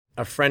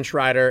a French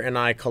rider and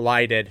I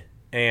collided,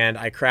 and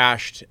I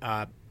crashed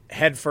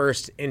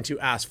headfirst into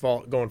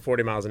asphalt going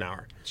 40 miles an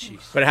hour.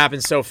 Jeez. But it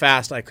happened so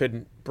fast I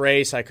couldn't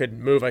brace, I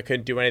couldn't move, I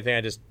couldn't do anything.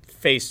 I just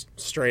faced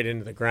straight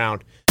into the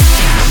ground.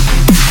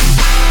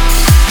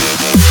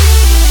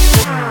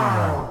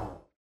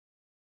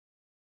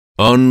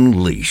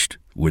 Unleashed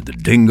with the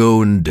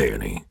Dingo and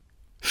Danny.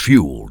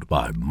 Fueled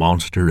by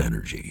Monster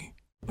Energy.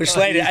 Which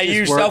lady, are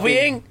you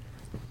selfieing?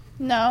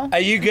 No. Are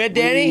you good,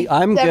 Danny?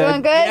 I'm Is good.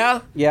 everyone good?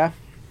 Yeah? Yeah.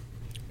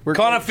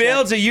 Connor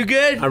Fields, are you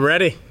good? I'm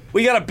ready.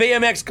 We got a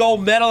BMX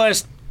gold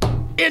medalist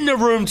in the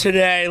room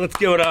today. Let's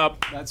give it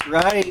up. That's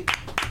right.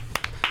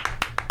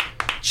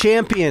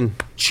 Champion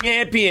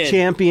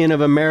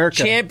of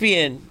America.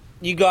 Champion.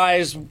 You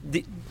guys,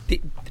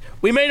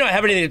 we may not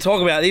have anything to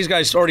talk about. These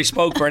guys already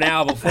spoke for an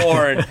hour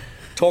before and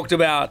talked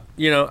about,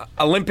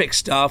 Olympic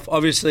stuff.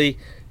 Obviously,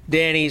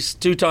 Danny's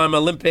two-time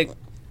Olympic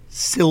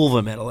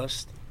silver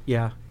medalist.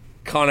 Yeah.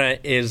 Connor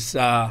is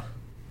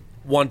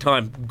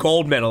one-time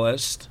gold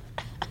medalist.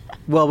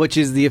 Well, which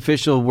is the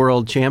official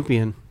world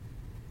champion.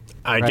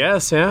 I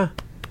guess, yeah.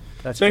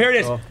 That's So here it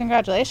is. cool.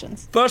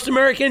 Congratulations. First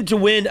American to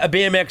win a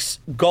BMX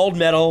gold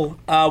medal,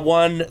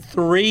 won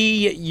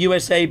 3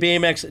 USA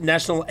BMX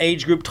national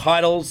age group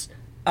titles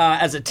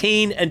as a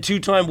teen, and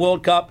 2-time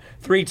World Cup,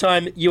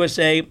 3-time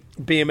USA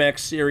BMX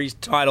series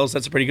titles.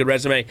 That's a pretty good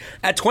resume.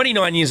 At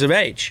 29 years of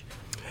age.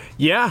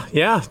 Yeah.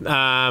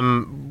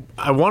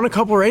 I won a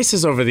couple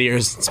races over the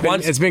years.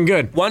 It's been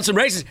good. Won some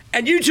races.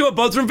 And you two are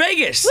both from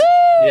Vegas.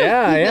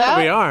 Yeah,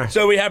 we are.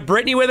 So we have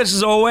Brittany with us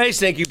as always.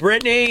 Thank you,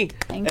 Brittany.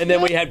 Thank and then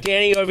you. we have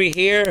Danny over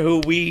here,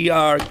 who we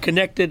are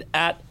connected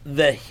at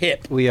the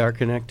hip. We are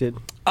connected.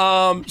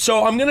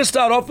 So I'm going to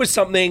start off with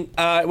something.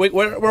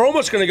 We're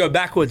almost going to go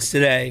backwards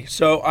today.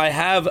 So I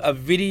have a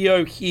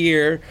video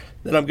here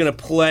that I'm going to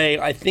play.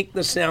 I think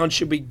the sound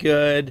should be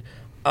good.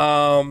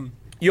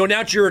 You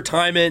announced your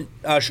retirement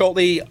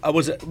shortly.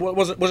 Was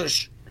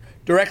it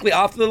directly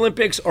after the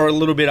Olympics or a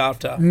little bit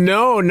after?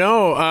 No.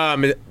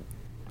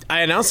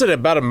 I announced it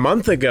about a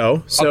month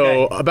ago,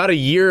 so about a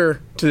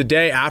year to the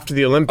day after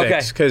the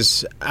Olympics,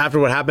 because after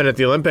what happened at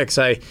the Olympics,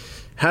 I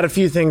had a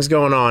few things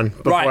going on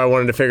before I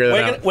wanted to figure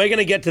that out. We're going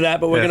to get to that,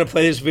 but we're going to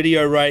play this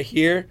video right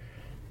here.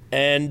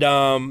 And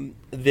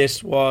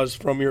this was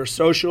from your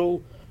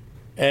social,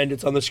 and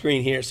it's on the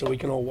screen here so we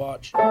can all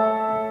watch.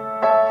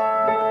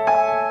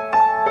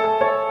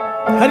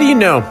 How do you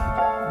know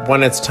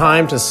when it's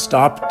time to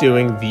stop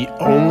doing the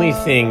only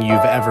thing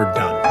you've ever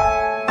done?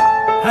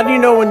 How do you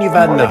know when you've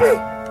had enough?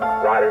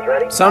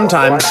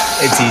 Sometimes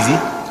it's easy.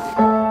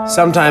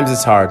 Sometimes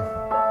it's hard.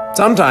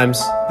 Sometimes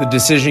the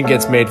decision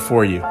gets made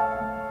for you.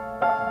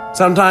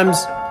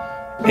 Sometimes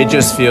it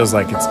just feels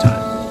like it's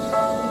time.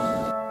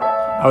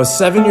 I was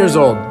 7 years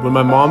old when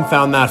my mom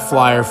found that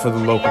flyer for the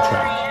local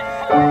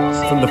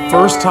track. From the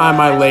first time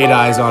I laid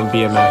eyes on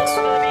BMX,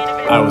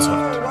 I was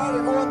hooked.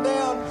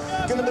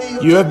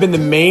 You have been the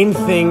main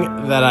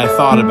thing that I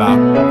thought about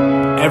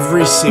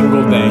every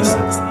single day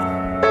since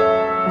then.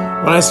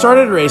 When I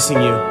started racing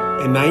you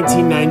in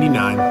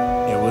 1999,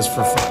 it was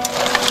for fun,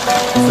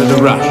 for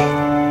the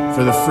rush,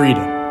 for the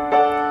freedom.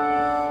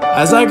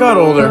 As I got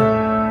older,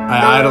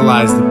 I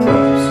idolized the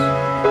pros.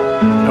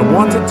 I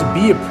wanted to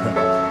be a pro.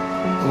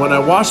 And when I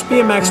watched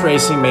BMX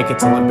racing make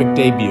its Olympic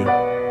debut,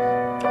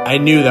 I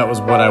knew that was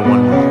what I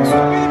wanted most.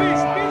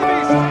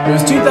 It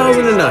was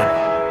 2009.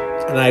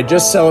 And I had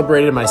just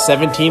celebrated my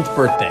 17th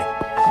birthday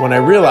when I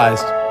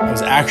realized I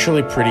was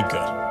actually pretty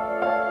good.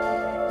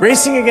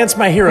 Racing against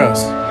my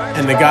heroes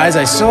and the guys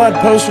I still had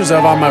posters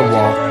of on my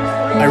wall,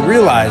 I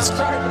realized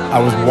I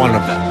was one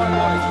of them.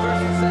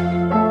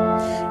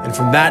 And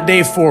from that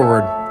day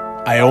forward,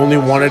 I only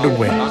wanted to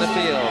win.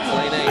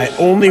 I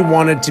only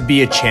wanted to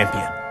be a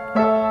champion.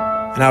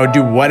 And I would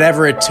do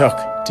whatever it took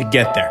to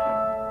get there.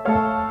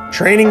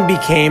 Training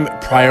became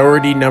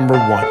priority number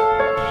one.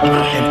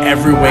 And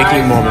every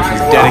waking moment was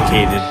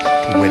dedicated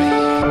to winning.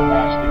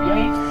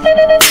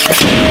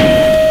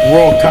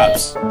 World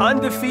Cups,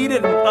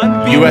 Undefeated and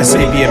unbeaten.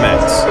 USA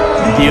BMX,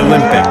 the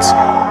Olympics,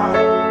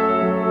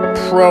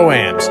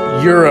 Pro-Ams,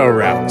 Euro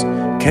rounds,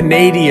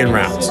 Canadian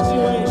rounds,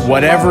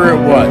 whatever it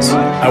was,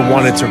 I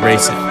wanted to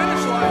race it,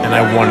 and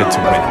I wanted to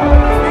win.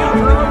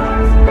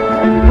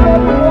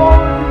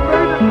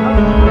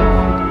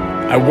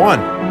 I won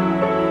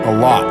a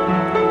lot,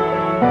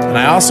 and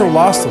I also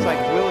lost a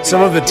lot.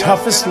 Some of the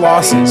toughest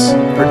losses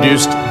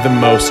produced the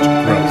most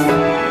growth.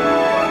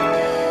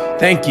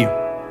 Thank you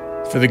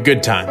for the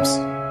good times,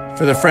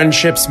 for the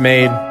friendships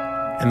made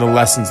and the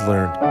lessons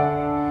learned,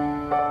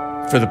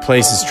 for the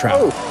places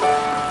traveled.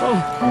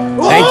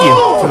 Thank you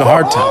for the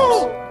hard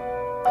times,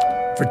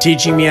 for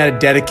teaching me how to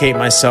dedicate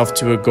myself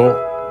to a goal.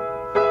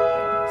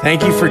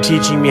 Thank you for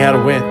teaching me how to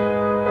win,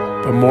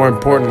 but more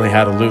importantly,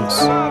 how to lose.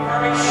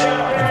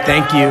 And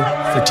thank you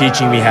for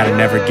teaching me how to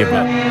never give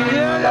up.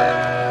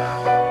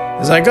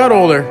 As I got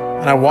older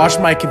and I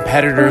watched my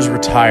competitors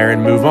retire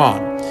and move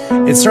on,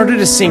 it started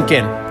to sink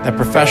in that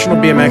professional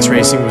BMX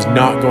racing was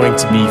not going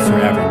to be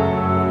forever.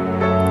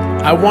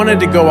 I wanted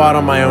to go out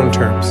on my own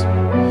terms.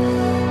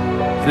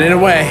 And in a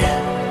way,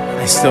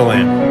 I still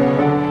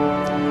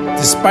am.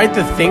 Despite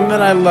the thing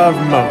that I love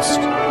most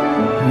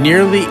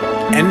nearly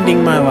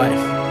ending my life,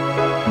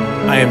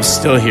 I am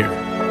still here,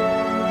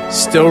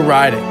 still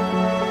riding,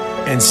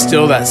 and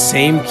still that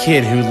same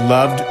kid who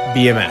loved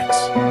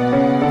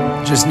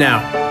BMX. Just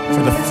now,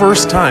 for the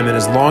first time in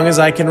as long as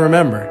I can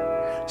remember,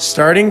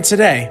 starting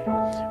today,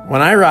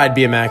 when I ride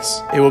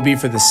BMX, it will be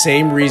for the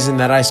same reason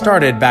that I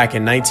started back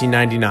in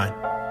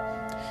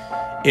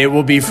 1999. It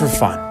will be for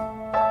fun.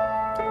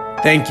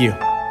 Thank you,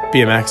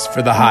 BMX,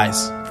 for the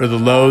highs, for the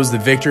lows, the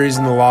victories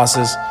and the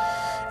losses,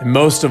 and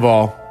most of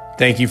all,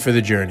 thank you for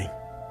the journey.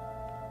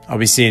 I'll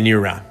be seeing you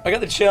around. I got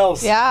the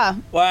chills. Yeah.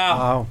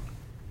 Wow.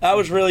 That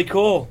was really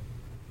cool.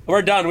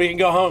 We're done. We can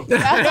go home.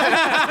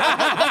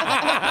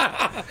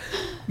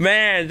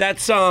 Man,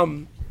 that's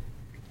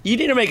you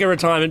need to make a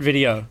retirement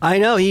video. I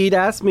know. He'd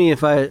asked me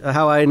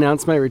how I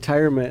announced my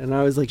retirement, and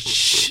I was like,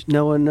 shh,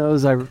 no one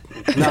knows I'm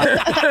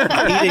not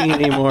competing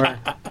anymore.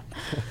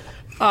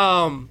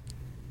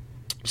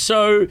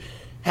 So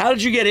how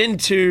did you get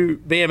into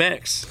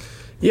BMX?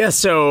 Yeah,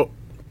 so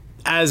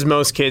as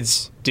most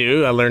kids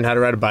do, I learned how to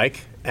ride a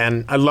bike,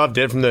 and I loved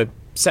it from the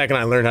second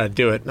I learned how to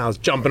do it. And I was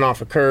jumping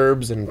off of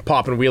curbs and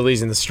popping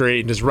wheelies in the street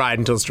and just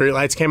riding until the street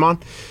lights came on.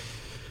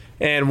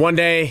 And one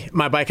day,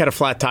 my bike had a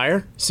flat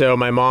tire, so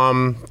my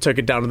mom took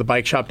it down to the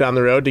bike shop down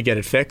the road to get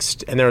it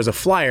fixed. And there was a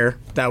flyer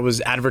that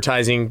was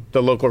advertising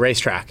the local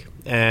racetrack.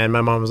 And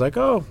my mom was like,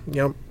 oh,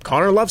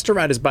 Connor loves to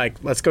ride his bike.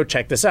 Let's go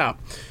check this out.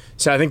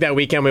 So I think that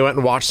weekend we went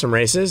and watched some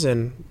races,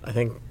 and I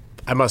think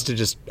I must have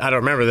I don't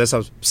remember this, I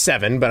was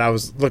 7, but I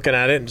was looking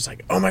at it and just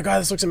like, oh my God,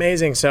 this looks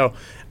amazing. So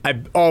I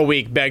all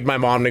week begged my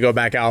mom to go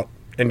back out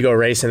and go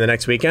racing the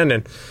next weekend.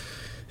 And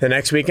the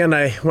next weekend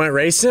I went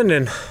racing,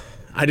 and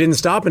I didn't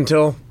stop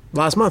until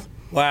last month.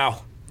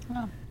 Wow.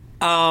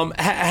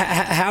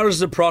 How does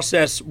the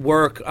process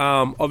work?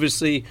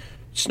 Obviously,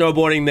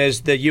 snowboarding,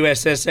 there's the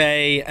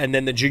USSA and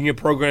then the junior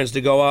programs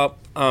to go up.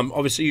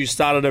 Obviously, you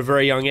started at a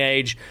very young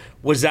age.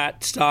 Was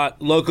that start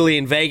locally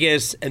in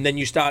Vegas and then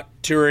you start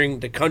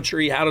touring the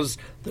country? How does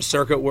the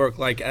circuit work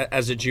like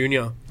as a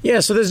junior?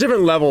 Yeah, so there's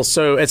different levels.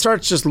 So it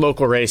starts just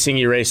local racing.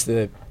 You race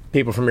the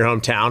people from your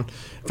hometown.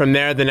 From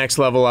there, the next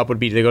level up would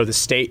be to go to the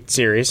state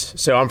series.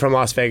 So I'm from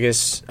Las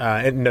Vegas,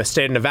 in the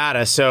state of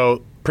Nevada.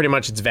 So pretty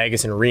much it's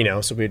Vegas and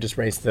Reno. So we would just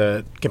race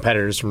the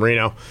competitors from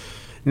Reno.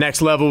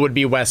 Next level would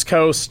be West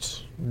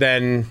Coast,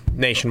 then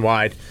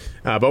nationwide.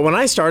 But when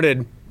I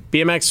started,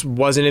 BMX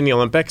wasn't in the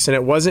Olympics, and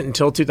it wasn't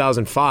until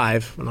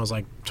 2005, when I was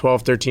like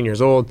 12, 13 years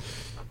old,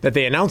 that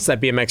they announced that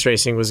BMX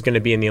racing was going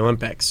to be in the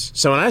Olympics.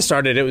 So when I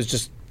started, it was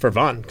just for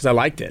fun, because I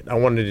liked it. I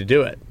wanted to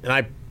do it. And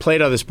I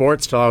played other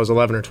sports till I was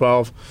 11 or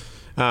 12.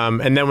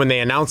 And then when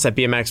they announced that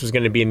BMX was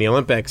going to be in the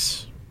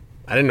Olympics,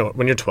 I didn't know.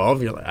 When you're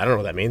 12, you're like, I don't know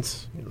what that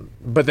means.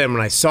 But then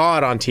when I saw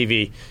it on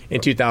TV in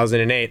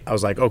 2008, I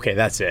was like, okay,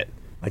 that's it.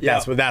 Like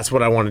that's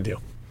what I want to do.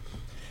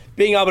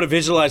 Being able to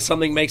visualize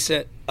something makes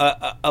it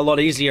a lot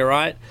easier,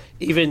 right?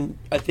 Even,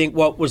 I think,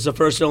 what was the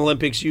first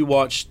Olympics you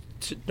watched,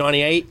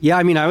 98? Yeah,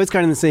 I mean, I was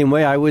kind of the same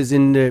way. I was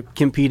into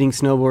competing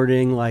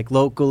snowboarding, like,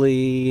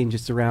 locally and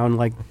just around,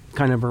 like,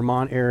 kind of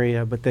Vermont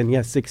area. But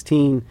then,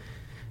 16,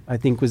 I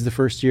think, was the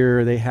first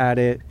year they had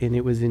it, and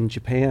it was in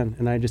Japan.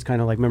 And I just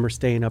kind of, like, remember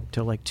staying up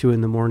till, like, 2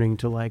 in the morning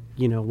to, like,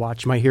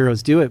 watch my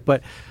heroes do it.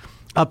 But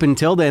up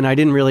until then, I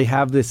didn't really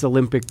have this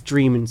Olympic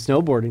dream in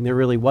snowboarding. There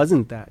really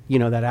wasn't that,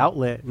 that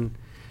outlet. And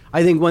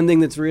I think one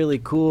thing that's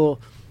really cool,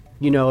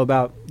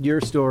 about your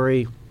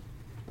story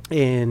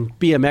and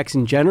BMX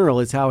in general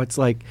is how it's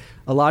like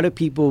a lot of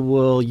people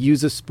will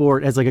use a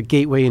sport as like a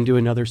gateway into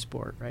another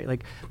sport, right?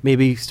 Like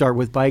maybe start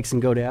with bikes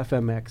and go to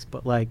FMX,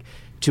 but like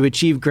to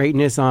achieve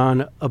greatness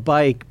on a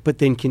bike, but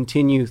then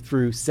continue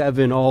through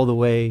 7 all the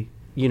way,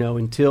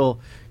 until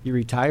you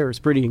retire is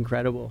pretty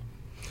incredible.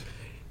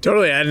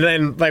 Totally. And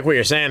then like what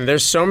you're saying,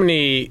 there's so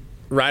many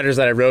riders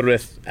that I rode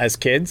with as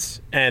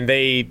kids, and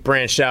they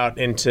branched out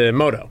into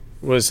moto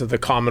was the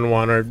common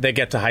one, or they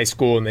get to high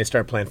school and they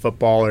start playing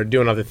football or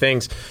doing other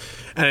things.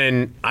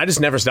 And I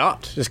just never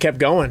stopped, just kept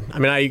going. I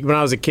mean, when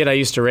I was a kid, I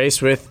used to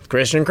race with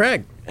Christian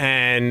Craig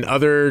and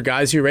other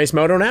guys who race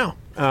moto now.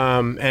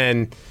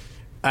 And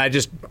I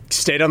just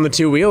stayed on the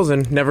 2 wheels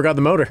and never got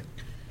the motor.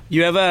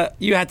 You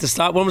had to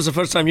stop? When was the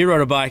first time you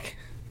rode a bike?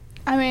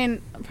 I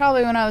mean,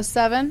 probably when I was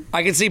 7.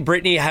 I can see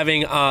Brittany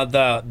having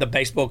the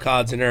baseball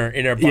cards in her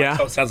bike, yeah.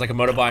 So it sounds like a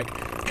motorbike.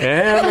 Yeah,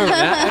 I remember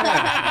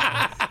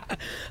that.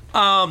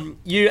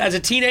 You, as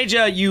a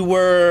teenager, you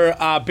were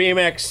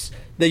BMX,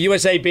 the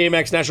USA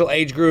BMX National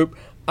Age Group.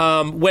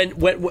 When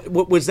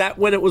was that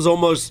when it was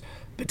almost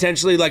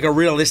potentially like a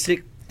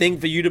realistic thing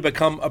for you to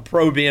become a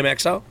pro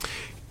BMXer?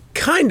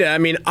 Kinda. I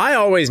mean, I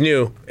always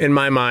knew in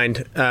my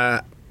mind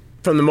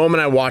from the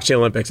moment I watched the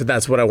Olympics that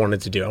that's what I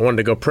wanted to do. I wanted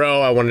to go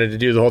pro. I wanted to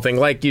do the whole thing.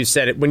 Like you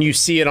said, when you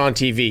see it on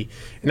TV,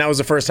 and that was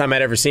the first time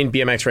I'd ever seen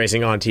BMX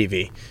racing on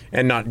TV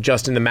and not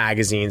just in the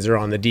magazines or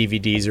on the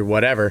DVDs or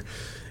whatever.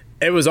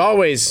 It was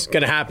always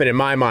going to happen in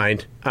my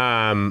mind.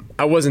 I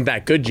wasn't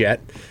that good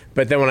yet,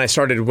 but then when I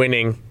started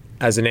winning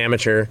as an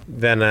amateur,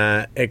 then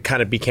it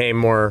kind of became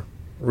more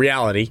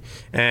reality,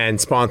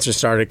 and sponsors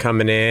started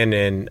coming in.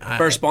 And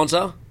First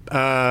sponsor?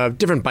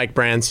 different bike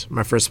brands,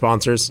 my first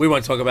sponsors. We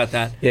won't talk about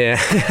that. Yeah.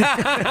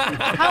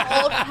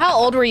 How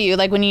old were you?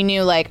 Like when you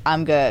knew, like,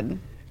 I'm good.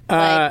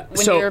 Like when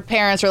so- your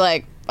parents were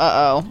like,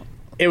 uh-oh.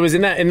 It was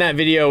in that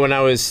video when I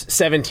was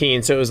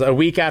 17, so it was a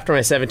week after my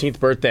 17th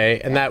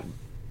birthday, and that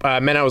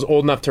meant I was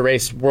old enough to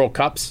race World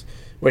Cups,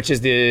 which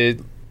is the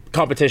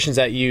competitions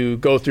that you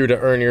go through to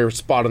earn your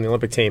spot on the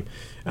Olympic team.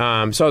 So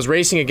I was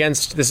racing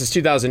against, this is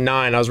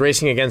 2009, I was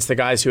racing against the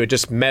guys who had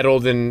just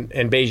medaled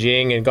in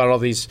Beijing and got all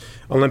these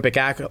Olympic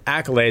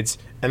accolades,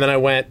 and then I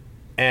went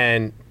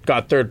and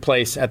got third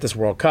place at this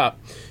World Cup,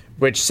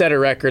 which set a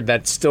record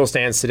that still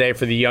stands today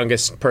for the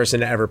youngest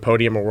person to ever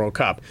podium a World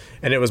Cup.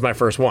 And it was my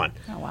first one.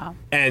 Oh, wow.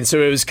 And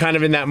so it was kind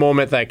of in that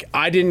moment, like,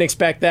 I didn't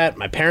expect that.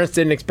 My parents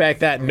didn't expect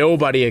that.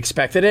 Nobody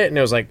expected it. And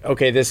it was like,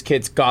 okay, this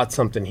kid's got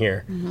something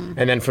here.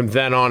 And then from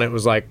then on, it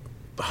was like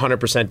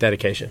 100%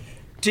 dedication.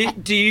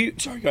 Do you?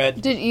 Sorry, go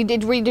ahead. Did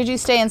you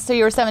stay in? So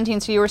you were 17,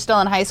 so you were still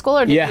in high school,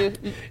 or did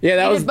you? Yeah,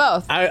 that you was did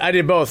both. I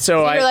did both. So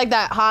You were like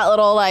that hot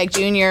little like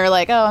junior,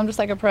 like, oh, I'm just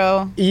like a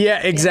pro.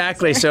 yeah,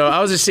 exactly. So I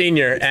was a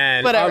senior,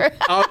 and Whatever.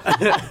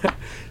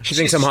 she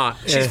thinks I'm hot.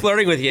 She's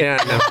flirting with you. Yeah,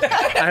 no.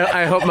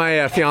 I hope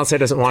my fiance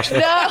doesn't watch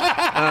this.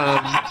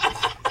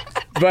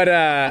 But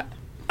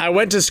I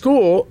went to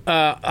school.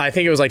 I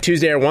think it was like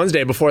Tuesday or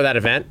Wednesday before that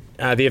event.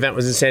 The event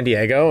was in San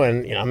Diego,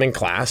 and I'm in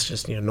class,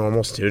 just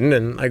normal student.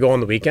 And I go on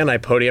the weekend. I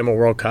podium a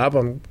World Cup.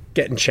 I'm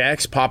getting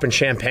checks, popping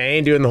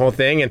champagne, doing the whole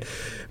thing. And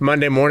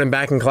Monday morning,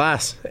 back in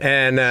class.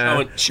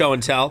 And Show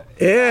and tell.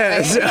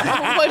 yeah, so,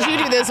 What'd you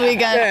do this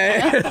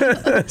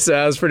weekend? so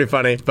that was pretty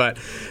funny. But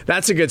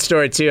that's a good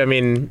story too. I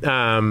mean,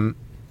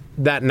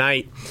 that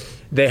night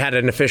they had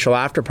an official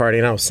after party,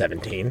 and I was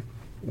 17.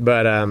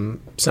 But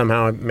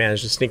somehow I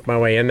managed to sneak my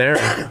way in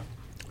there.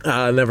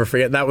 I'll never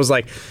forget. That was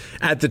like,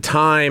 at the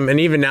time,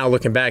 and even now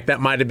looking back, that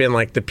might have been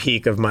like the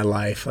peak of my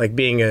life. Like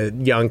being a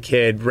young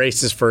kid,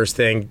 races first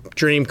thing,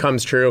 dream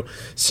comes true,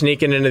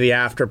 sneaking into the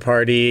after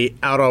party,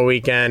 out all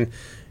weekend,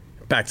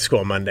 back to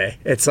school Monday.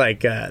 It's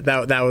like,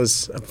 that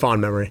was a fond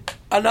memory.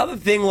 Another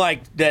thing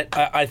like that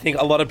I think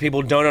a lot of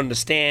people don't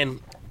understand,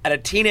 at a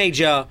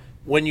teenager,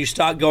 when you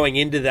start going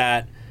into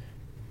that,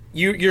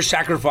 you're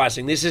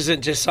sacrificing. This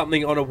isn't just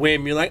something on a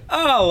whim. You're like,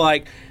 oh,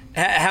 like,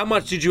 how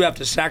much did you have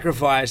to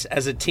sacrifice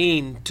as a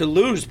teen to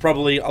lose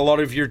probably a lot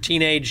of your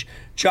teenage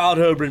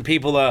childhood when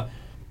people are,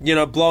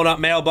 blowing up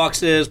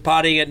mailboxes,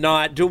 partying at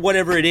night, do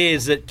whatever it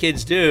is that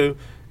kids do.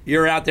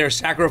 You're out there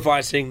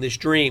sacrificing this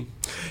dream.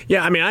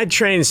 Yeah, I mean, I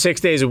trained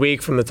 6 days a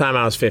week from the time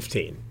I was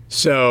 15.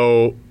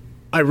 So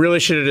I really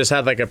should have just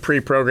had like a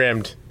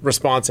pre-programmed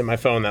response in my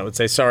phone that would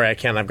say, sorry, I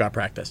can't, I've got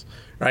practice.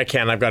 Or I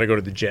can't, I've got to go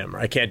to the gym. Or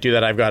I can't do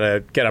that, I've got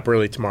to get up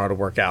early tomorrow to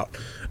work out.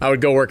 I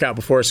would go work out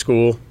before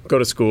school, go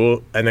to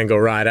school, and then go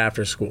ride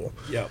after school.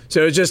 Yep.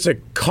 So it was just a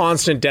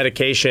constant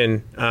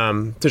dedication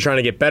to trying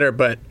to get better,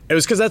 but it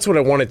was because that's what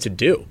I wanted to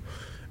do.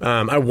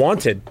 I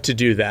wanted to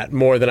do that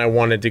more than I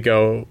wanted to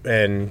go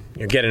and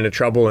get into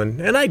trouble.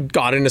 And I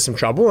got into some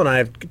trouble, and I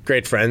have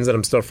great friends that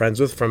I'm still friends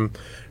with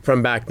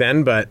from back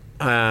then. But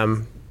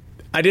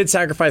I did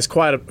sacrifice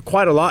quite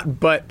a lot,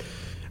 but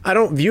I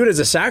don't view it as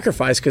a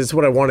sacrifice because it's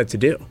what I wanted to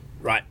do.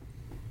 Right.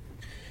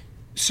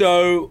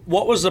 So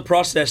what was the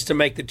process to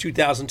make the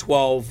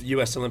 2012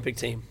 U.S. Olympic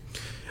team?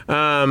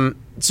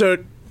 So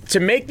to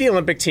make the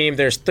Olympic team,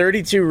 there's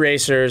 32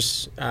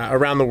 racers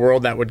around the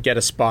world that would get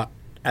a spot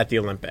at the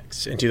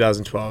Olympics in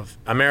 2012.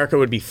 America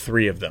would be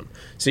 3 of them.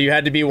 So you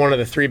had to be one of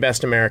the 3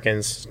 best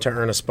Americans to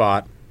earn a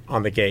spot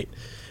on the gate.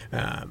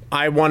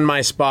 I won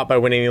my spot by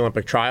winning the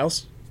Olympic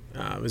trials.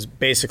 It was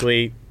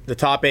basically the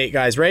top 8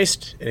 guys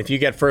raced, and if you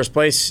get first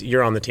place,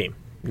 you're on the team.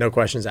 No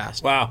questions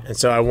asked. Wow. And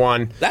so I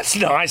won. That's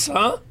nice,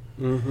 huh?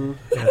 Mm-hmm.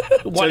 Yeah.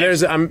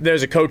 So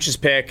there's a coach's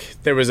pick.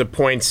 There was a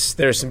points.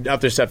 There's some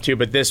other stuff too,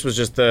 but this was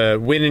just the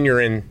win and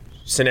you're in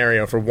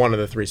scenario for one of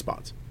the 3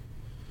 spots.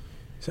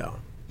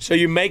 So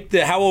you make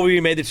how old were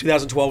you made the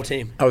 2012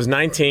 team? I was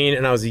 19,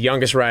 and I was the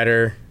youngest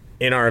rider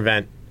in our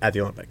event at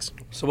the Olympics.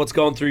 So what's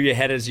going through your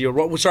head as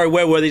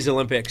where were these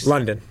Olympics?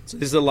 London. So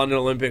this is the London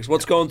Olympics.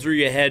 What's going through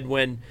your head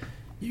when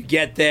you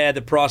get there,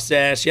 the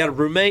process? You had a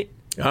roommate?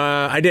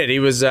 I did. He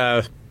was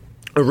a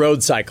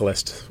road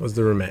cyclist, was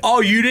the roommate.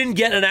 Oh, you didn't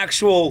get an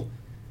actual...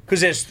 Because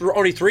there's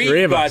only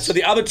 3 of guys, us. so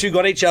the other 2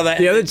 got each other.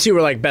 The other 2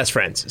 were like best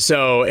friends,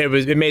 so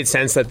it made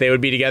sense that they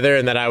would be together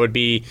and that I would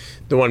be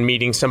the one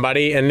meeting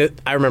somebody. And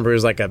I remember it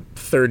was like a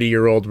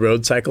 30-year-old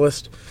road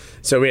cyclist,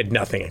 so we had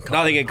nothing in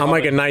common. Nothing in common.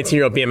 I'm like a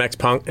 19-year-old BMX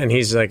punk, and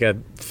he's like a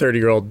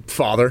 30-year-old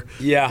father.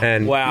 Yeah,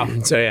 and wow.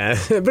 So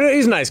yeah, but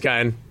he's a nice guy,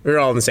 and we were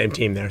all on the same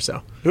team there.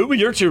 So who were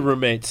your 2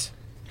 roommates?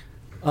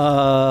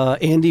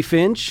 Andy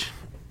Finch,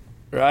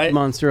 right?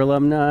 Monster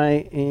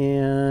alumni,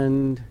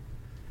 and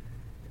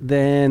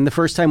then the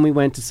first time we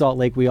went to Salt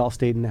Lake, we all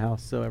stayed in the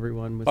house, so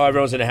everyone was. Oh,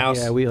 everyone's in the house.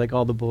 Yeah, we like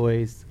all the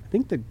boys. I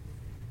think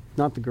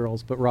not the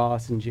girls, but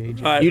Ross and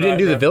JJ. Right, you didn't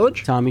do the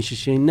village? Tommy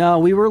Shashane. No,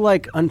 we were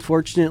like,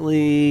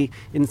 unfortunately,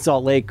 in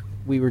Salt Lake,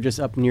 we were just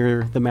up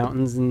near the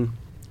mountains in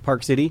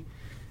Park City.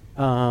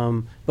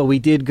 But we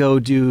did go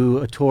do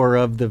a tour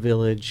of the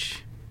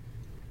village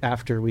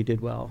after we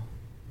did well.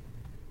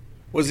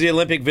 Was the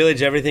Olympic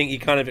Village everything you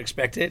kind of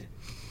expected?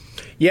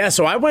 Yeah,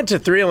 so I went to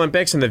 3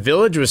 Olympics, and the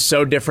village was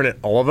so different at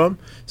all of them.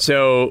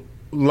 So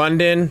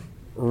London,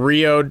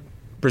 Rio,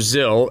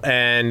 Brazil,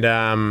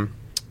 and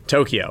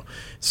Tokyo.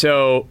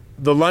 So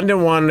the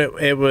London one,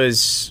 it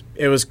was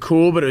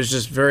cool, but it was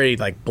just very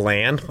like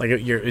bland. Like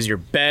it was your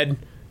bed,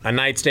 a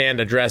nightstand,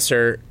 a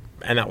dresser,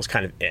 and that was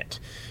kind of it.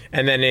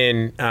 And then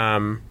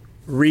in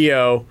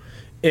Rio,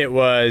 it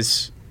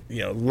was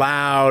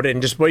loud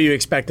and just what you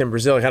expect in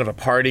Brazil, kind of a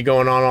party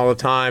going on all the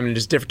time and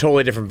just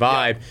totally different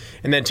vibe. Yeah.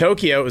 And then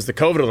Tokyo, it was the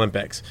COVID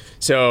Olympics.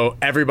 So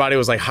everybody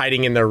was like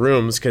hiding in their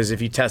rooms because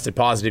if you tested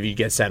positive, you'd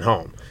get sent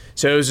home.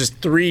 So it was just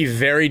 3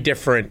 very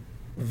different,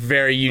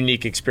 very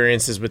unique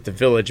experiences with the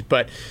village.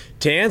 But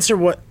to answer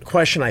what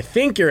question I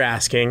think you're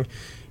asking,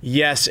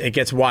 yes, it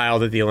gets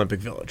wild at the Olympic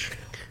Village.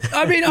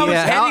 I mean, I was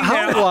heading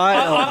there.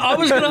 wild? I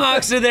was going to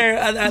ask you there.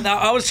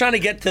 I was trying to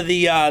get to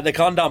the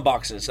condom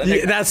boxes. I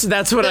think. That's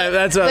what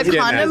I was getting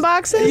condom at.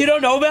 boxes? You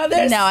don't know about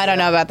this? No, I don't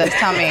know about this.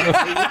 Tell me.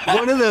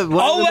 One of the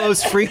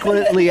most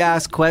frequently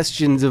asked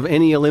questions of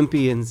any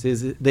Olympians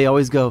is they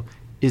always go,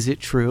 "Is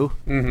it true?"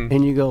 Mm-hmm.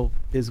 And you go,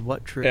 "Is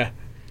what true?" Yeah.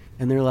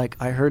 And they're like,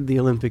 "I heard the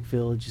Olympic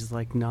Village is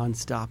like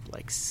nonstop,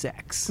 like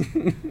sex."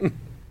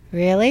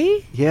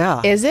 Really?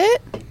 Yeah. Is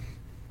it?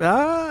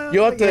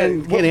 You'll have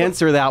to can't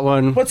answer that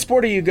one. What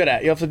sport are you good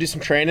at? You'll have to do some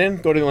training,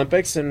 go to the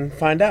Olympics, and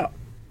find out.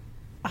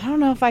 I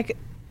don't know if I could.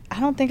 I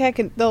don't think I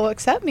could. They'll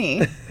accept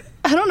me.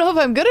 I don't know if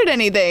I'm good at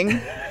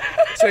anything.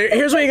 So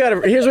here's what you got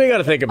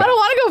to think about. I don't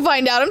want to go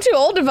find out. I'm too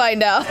old to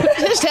find out.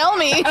 Just tell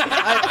me.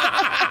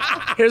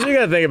 Here's what you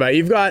got to think about.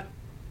 You've got,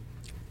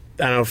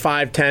 I don't know,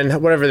 5,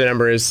 10, whatever the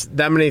number is,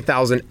 that many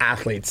thousand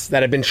athletes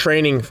that have been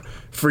training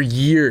for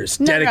years,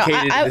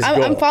 dedicated to this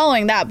goal. I'm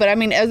following that, but I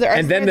mean, are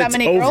there that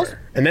many girls?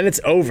 And then it's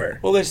over.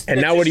 Well,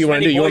 and now what do you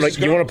want to do? You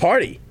want to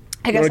party?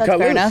 I guess that's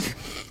fair enough.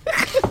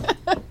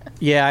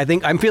 Yeah, I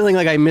think I'm feeling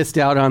like I missed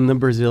out on the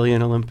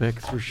Brazilian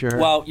Olympics for sure.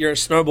 Well, you're a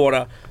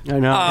snowboarder. I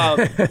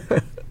know.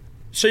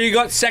 So you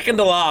got second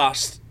to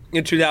last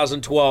in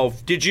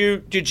 2012. Did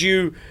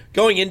you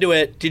going into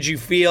it?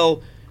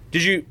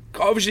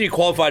 Obviously you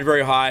qualified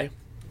very high.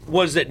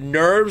 Was it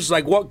nerves?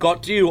 Like what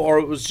got to you, or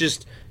it was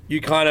just you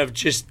kind of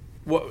just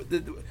what?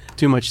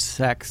 Too much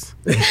sex.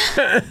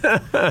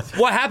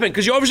 What happened?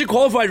 Because you obviously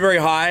qualified very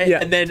high, yeah.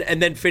 and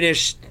then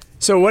finished.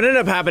 So what ended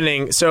up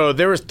happening, so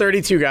there was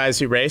 32 guys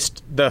who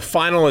raced. The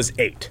final is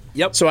 8.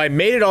 Yep. So I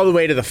made it all the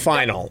way to the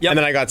final, yep. and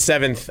then I got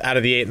 7th out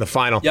of the 8 in the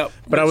final. Yep.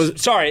 But I was...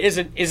 Sorry, I'm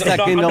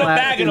not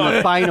bagging on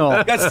it. Final.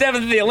 Got 7th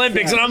in the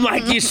Olympics, and I'm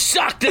like, you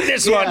sucked at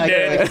this one,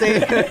 dude.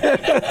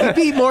 You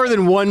beat more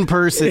than one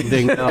person,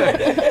 Ding.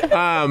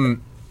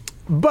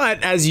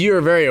 But as you're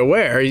very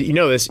aware, you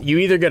know this, you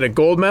either get a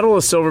gold medal,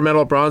 a silver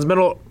medal, a bronze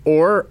medal,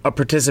 or a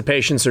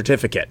participation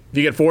certificate. If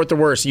you get 4th or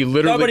worse, you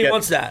literally Nobody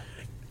wants that.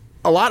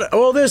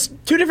 There's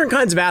 2 different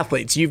kinds of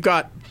athletes. You've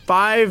got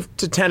 5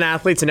 to 10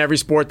 athletes in every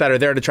sport that are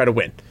there to try to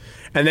win.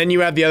 And then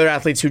you have the other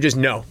athletes who just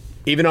know,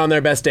 even on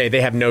their best day,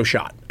 they have no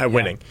shot at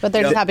winning. But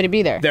they're just happy to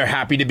be there. They're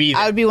happy to be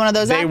there. I would be one of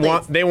those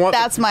athletes. They want.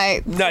 That's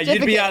my No,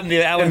 you'd be out in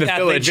the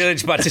Athlete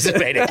Village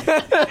participating.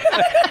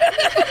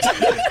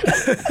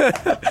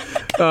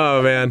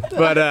 Oh, man.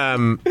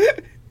 But,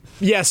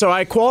 yeah, so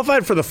I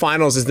qualified for the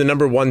finals as the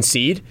number 1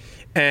 seed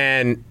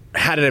and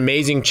had an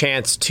amazing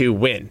chance to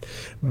win.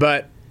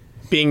 But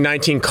being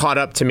 19 caught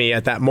up to me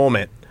at that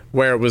moment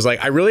where it was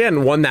like I really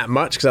hadn't won that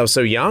much because I was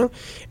so young,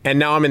 and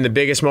now I'm in the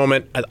biggest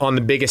moment on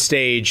the biggest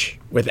stage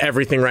with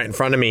everything right in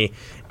front of me,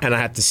 and I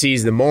have to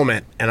seize the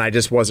moment, and I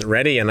just wasn't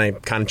ready, and I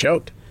kind of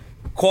choked.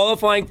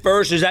 Qualifying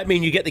first, does that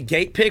mean you get the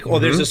gate pick, or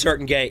there's a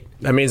certain gate?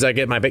 That means I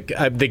get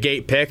the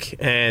gate pick,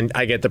 and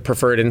I get the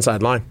preferred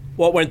inside line.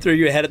 What went through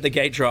your head at the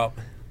gate drop?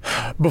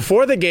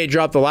 Before the gate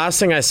drop, the last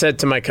thing I said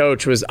to my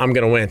coach was, I'm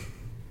going to win.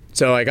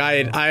 So like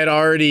I had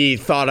already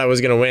thought I was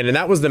going to win, and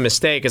that was the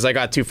mistake, as I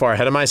got too far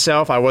ahead of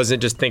myself. I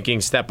wasn't just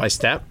thinking step by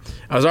step.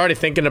 I was already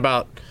thinking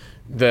about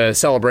the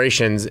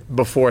celebrations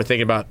before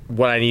thinking about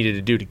what I needed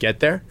to do to get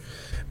there.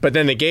 But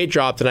then the gate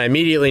dropped, and I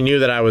immediately knew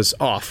that I was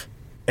off.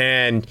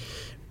 And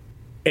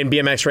in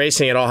BMX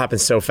racing, it all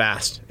happens so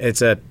fast.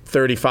 It's a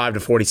 35 to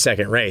 40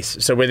 second race.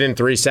 So within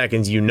 3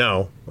 seconds,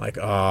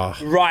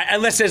 Right,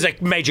 unless there's a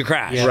major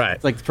crash. Yeah, right.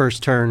 It's like the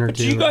first turn or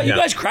 2. You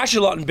guys crash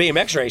a lot in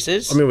BMX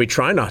races. I mean, we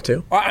try not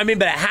to. I mean,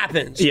 but it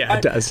happens. Yeah,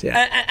 it does,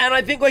 yeah. And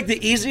I think, like,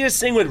 the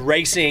easiest thing with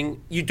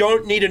racing, you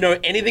don't need to know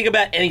anything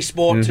about any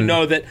sport to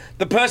know that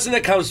the person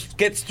that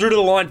gets through to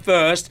the line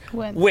first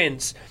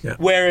wins. Yeah.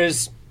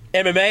 Whereas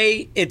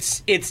MMA,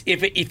 it's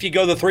if you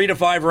go the 3 to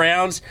 5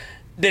 rounds,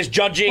 there's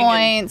judging.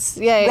 Points.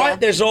 Right?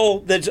 There's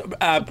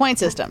point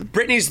system.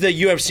 Brittany's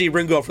the UFC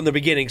ring girl from the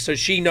beginning, so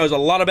she knows a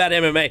lot about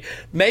MMA.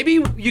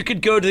 Maybe you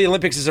could go to the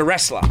Olympics as a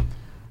wrestler.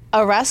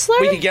 A wrestler?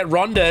 We could get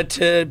Rhonda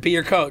to be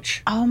your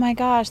coach. Oh my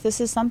gosh,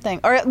 this is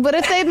something. Or what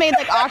if they made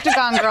like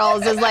Octagon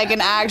Girls as like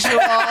an actual...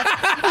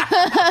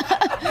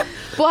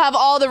 We'll have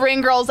all the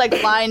ring girls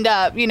like lined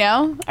up, you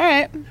know? All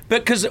right.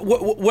 because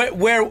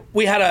where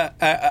we had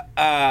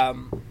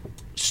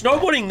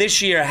snowboarding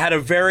this year had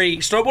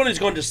snowboarding's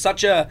gone to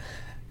such a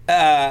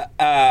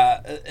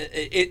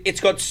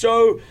it's got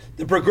so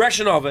the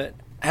progression of it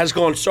has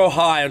gone so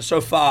high and so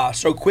far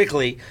so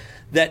quickly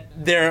that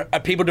there are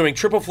people doing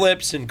triple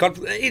flips and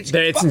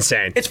it's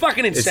insane. It's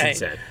fucking insane.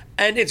 It's insane.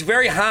 And it's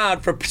very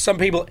hard for some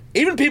people,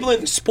 even people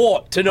in the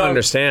sport, to know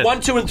understand 1,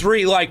 2, and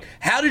 3. Like,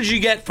 how did you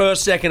get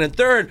first, second, and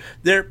third?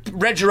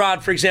 Red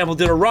Gerard, for example,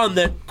 did a run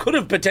that could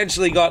have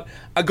potentially got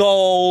a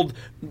gold.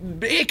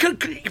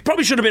 It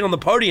probably should have been on the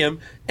podium.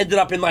 Ended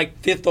up in like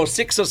 5th or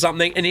 6th or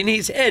something. And in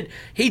his head,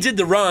 he did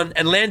the run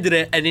and landed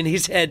it. And in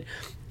his head.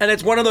 And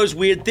it's one of those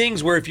weird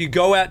things where if you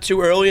go out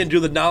too early and do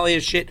the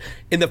gnarliest shit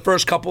in the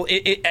first couple,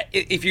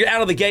 if you're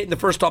out of the gate in the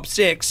first top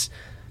 6,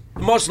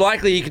 most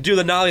likely you could do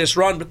the gnarliest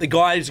run, but the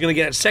guy who's going to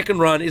get a second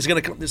run is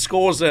going to come. The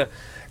scores are,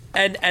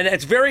 and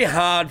it's very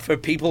hard for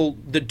people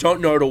that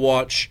don't know to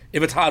watch.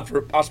 If it's hard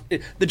for us,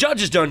 the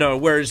judges don't know.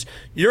 Whereas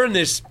you're in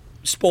this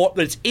sport,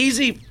 but it's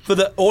easy for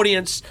the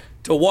audience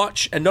to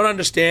watch and not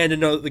understand and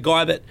know that the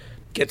guy that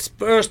gets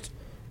first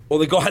or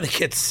the guy that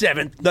gets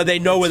 7th, that they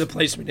know where the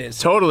placement is.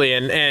 Totally,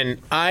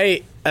 and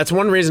that's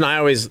one reason I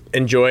always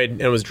enjoyed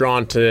and was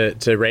drawn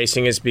to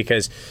racing is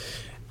because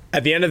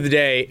at the end of the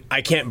day,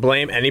 I can't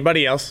blame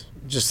anybody else.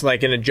 Just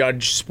like in a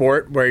judge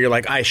sport where you're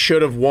like, I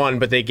should have won,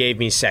 but they gave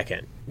me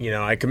second. You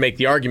know, I could make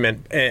the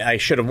argument I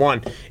should have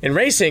won. In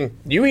racing,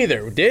 you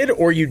either did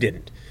or you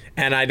didn't,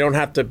 and I don't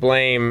have to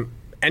blame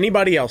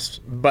anybody else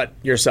but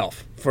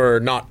yourself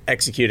for not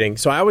executing.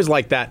 So I always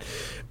like that.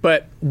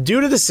 But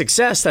due to the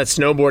success that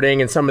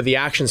snowboarding and some of the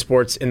action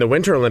sports in the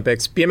Winter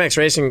Olympics, BMX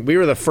racing, we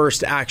were the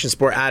first action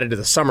sport added to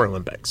the Summer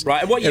Olympics.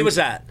 Right. What year was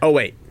that? Oh,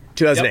 wait.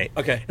 2008. Yep.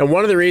 Okay. And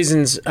one of the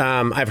reasons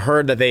I've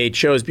heard that they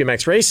chose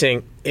BMX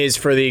racing is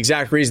for the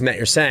exact reason that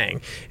you're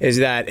saying, is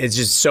that it's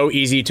just so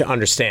easy to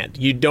understand.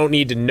 You don't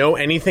need to know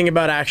anything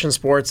about action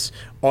sports.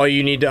 All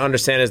you need to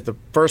understand is the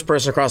first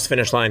person across the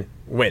finish line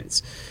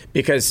wins.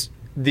 Because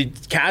the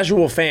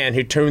casual fan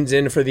who tunes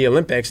in for the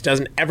Olympics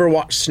doesn't ever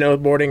watch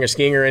snowboarding or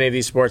skiing or any of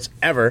these sports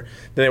ever.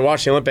 Then they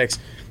watch the Olympics,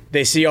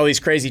 they see all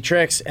these crazy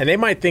tricks, and they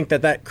might think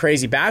that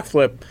crazy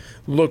backflip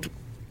looked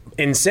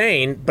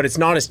insane, but it's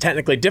not as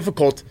technically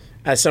difficult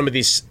as some of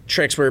these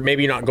tricks where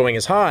maybe you're not going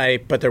as high,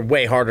 but they're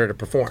way harder to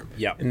perform.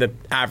 Yeah. And the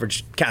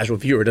average casual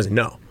viewer doesn't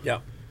know. Yeah.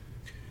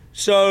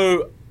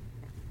 So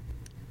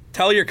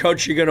tell your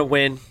coach you're going to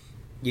win.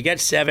 You get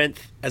 7th.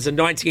 As a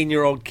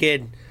 19-year-old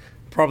kid,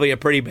 probably a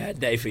pretty bad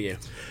day for you.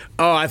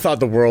 Oh, I thought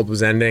the world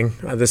was ending.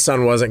 The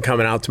sun wasn't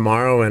coming out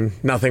tomorrow,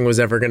 and nothing was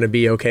ever going to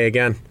be okay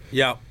again.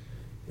 Yeah.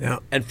 Yeah.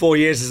 And 4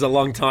 years is a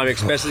long time,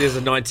 especially as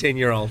a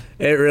 19-year-old.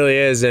 It really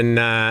is. And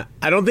I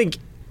don't think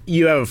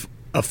you have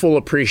a full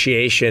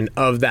appreciation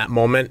of that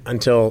moment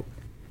until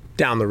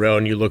down the road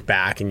and you look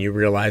back and you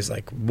realize,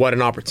 like, what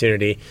an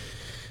opportunity.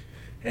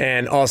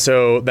 And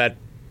also that,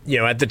 you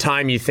know, at the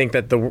time you think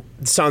that the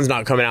sun's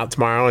not coming out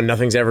tomorrow and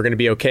nothing's ever going to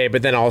be okay.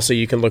 But then also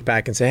you can look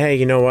back and say, hey,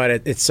 you know what?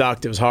 It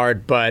sucked. It was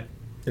hard. But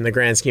in the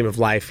grand scheme of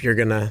life, you're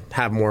going to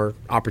have more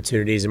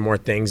opportunities and more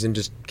things and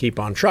just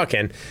keep on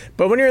trucking.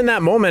 But when you're in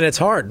that moment, it's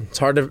hard. It's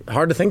hard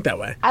to think that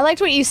way. I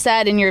liked what you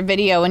said in your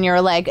video when you were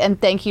like, and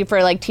thank you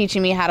for like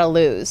teaching me how to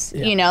lose.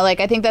 Yeah. You know, like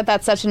I think that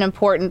that's such an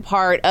important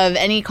part of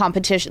any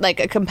competition, like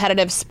a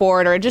competitive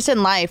sport or just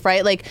in life,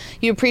 right? Like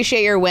you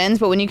appreciate your wins,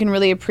 but when you can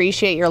really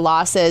appreciate your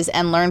losses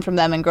and learn from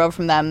them and grow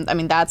from them, I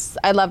mean,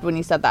 I loved when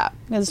you said that.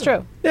 It's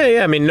true.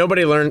 Yeah. I mean, you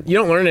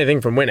don't learn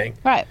anything from winning.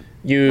 Right.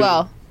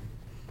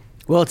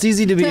 Well, it's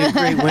easy to be a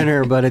great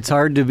winner, but it's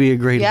hard to be a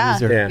great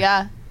loser.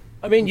 Yeah.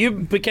 I mean, you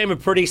became a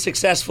pretty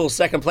successful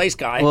second place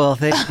guy. Well,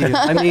 thank you.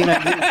 I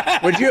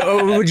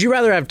mean, would you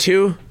rather have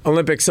 2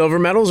 Olympic silver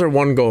medals or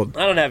 1 gold?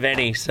 I don't have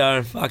any,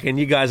 so fucking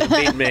you guys have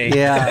beaten me.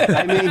 Yeah,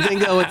 I mean,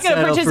 Dingo would get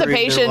a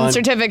participation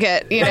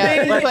certificate. You know,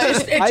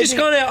 it's just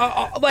kind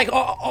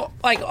of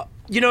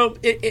you know,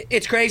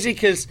 it's crazy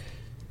because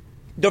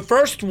the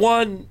first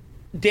one,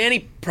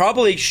 Danny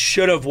probably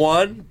should have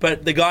won,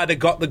 but the guy that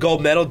got the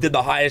gold medal did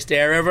the highest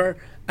air ever.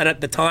 And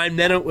at the time,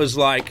 then it was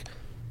like,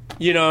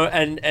 you know,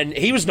 and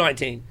he was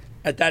 19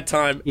 at that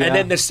time. Yeah. And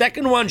then the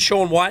second one,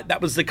 Shaun White,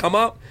 that was the come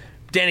up.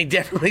 Danny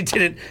definitely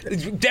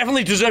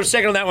deserved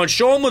second on that one.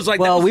 Shaun was like,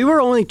 well, we were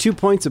only 2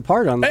 points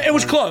apart on that. It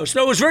was close.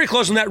 No, it was very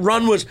close, and that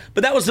run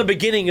but that was the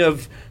beginning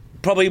of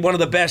probably one of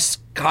the best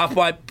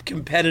half-pipe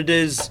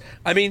competitors.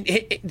 I mean,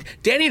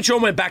 Danny and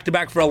Shaun went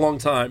back-to-back for a long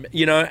time,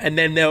 you know, and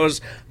then there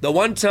was the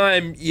one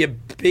time you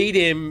beat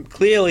him,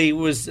 clearly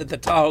was at the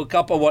Tahoe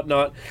Cup or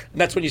whatnot,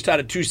 and that's when you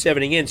started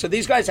 270 in. So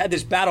these guys had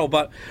this battle,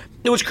 but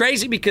it was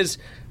crazy because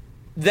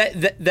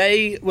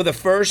they were the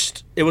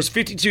first, it was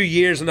 52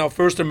 years and our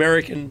first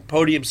American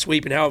podium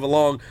sweep in however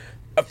long,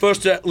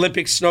 first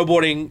Olympic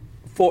snowboarding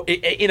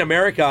in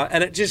America,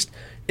 and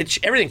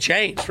everything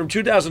changed from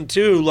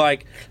 2002,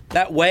 like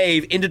that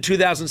wave, into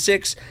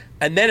 2006,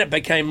 and then it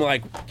became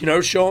like, you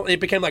know, it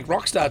became like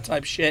rock star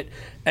type shit,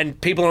 and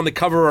people on the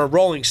cover of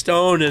Rolling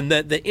Stone, and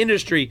the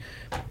industry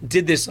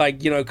did this,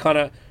 like, you know, kind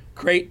of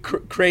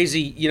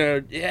crazy, you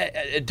know.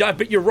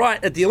 But you're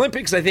right, at the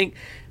Olympics, I think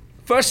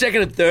first,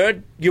 second, and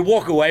third, you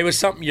walk away with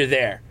something, you're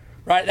there.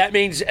 Right, that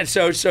means, and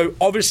so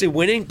obviously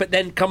winning, but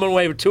then coming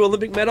away with 2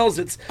 Olympic medals,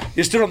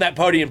 you stood on that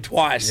podium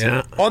twice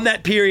on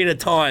that period of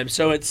time.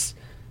 So it's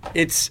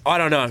I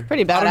don't know,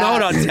 pretty badass. I don't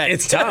know what I'd say.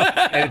 It's tough.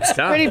 It's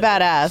tough. Pretty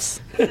badass.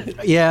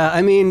 Yeah,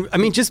 I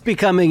mean, just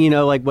becoming,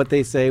 like what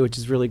they say, which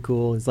is really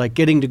cool, is like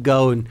getting to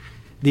go, and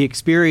the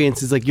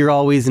experience is like you're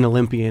always an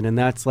Olympian, and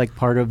that's like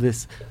part of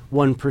this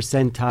 1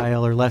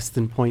 percentile or less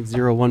than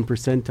 0.01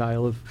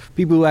 percentile of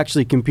people who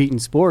actually compete in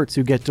sports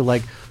who get to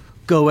like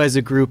go as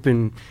a group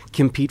and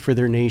compete for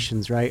their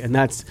nations, right? And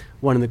that's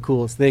one of the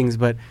coolest things.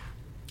 But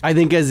I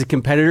think as a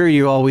competitor,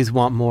 you always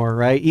want more,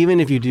 right?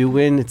 Even if you do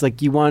win, it's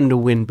like you wanted to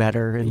win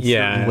better in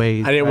certain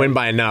ways. I didn't win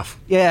by enough.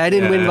 Yeah, I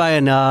didn't win by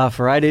enough,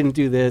 or I didn't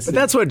do this. But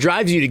that's what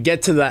drives you to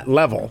get to that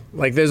level.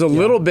 Like, there's a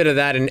little bit of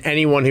that in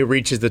anyone who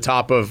reaches the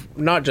top of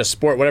not just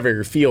sport, whatever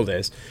your field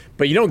is,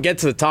 but you don't get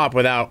to the top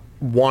without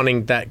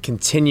wanting that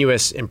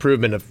continuous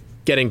improvement of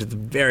getting to the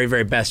very,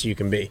 very best you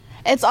can be.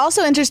 It's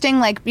also interesting,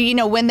 like,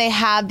 when they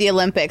have the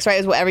Olympics,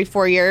 right? It's every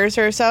 4 years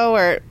or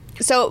so,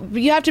 so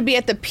you have to be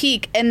at the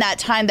peak in that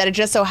time that it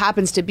just so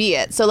happens to be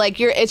it. So like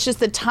it's just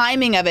the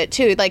timing of it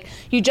too. Like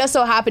you just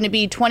so happen to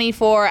be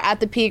 24 at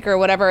the peak or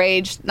whatever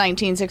age,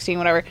 19, 16,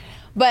 whatever.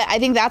 But I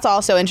think that's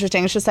also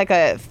interesting. It's just like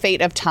a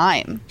fate of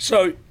time.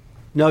 So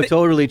no,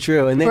 totally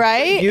true. And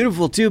right?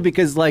 Beautiful too,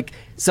 because like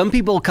some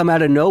people come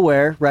out of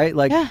nowhere, right?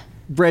 Like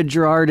Brett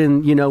Gerard,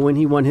 and when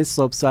he won his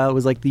slopestyle, it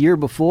was like the year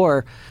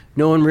before,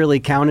 no one really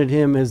counted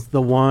him as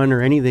the one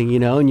or anything,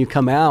 and you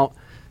come out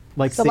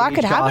like so a lot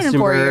could happen in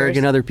 4 years.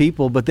 And other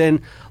people. But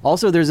then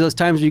also there's those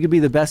times where you could be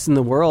the best in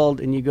the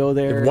world and you go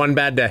there. One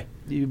bad day.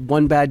 You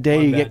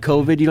get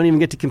COVID, you don't even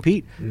get to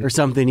compete or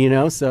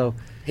something, so.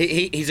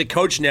 He's a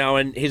coach now,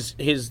 and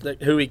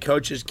who he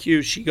coaches,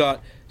 Q, she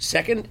got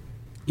second.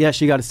 Yeah,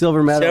 she got a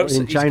silver medal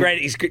in China.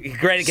 He's great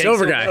at getting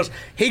silver guy. medals.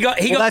 He got.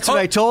 That's what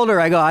I told her.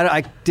 I go,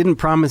 I didn't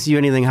promise you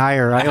anything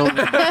higher.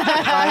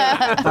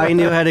 If I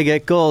knew how to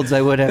get golds,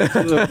 I would have.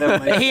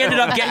 He ended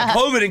up getting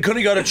COVID and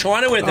couldn't go to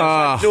China with us. So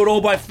I had to do it all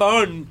by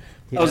phone.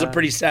 That was a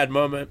pretty sad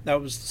moment.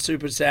 That was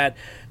super sad.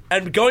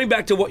 And going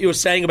back to what you were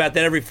saying about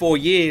that every 4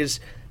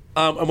 years,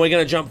 and we're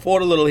going to jump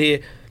forward a little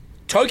here.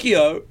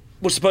 Tokyo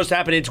was supposed to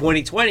happen in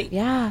 2020.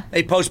 Yeah.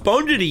 They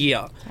postponed it a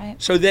year. Right.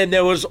 So then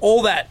there was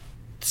all that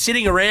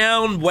sitting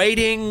around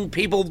waiting,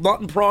 people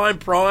not in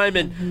prime,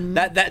 and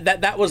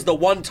that was the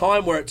one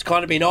time where it's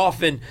kind of been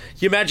off. And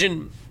you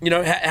imagine,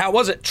 how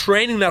was it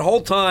training that whole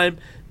time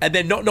and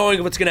then not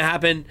knowing what's going to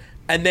happen,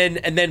 and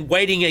then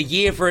waiting a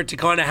year for it to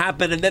kind of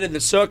happen, and then in the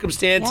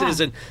circumstances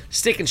and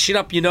sticking shit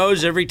up your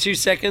nose every 2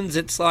 seconds.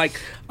 It's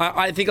like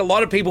I think a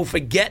lot of people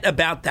forget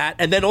about that.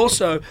 And then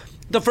also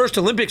the first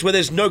Olympics where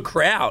there's no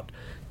crowd.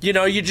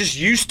 You're just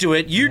used to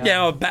it.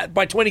 Now,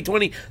 by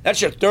 2020,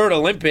 that's your third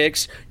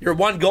Olympics. You're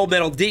 1 gold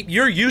medal deep.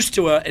 You're used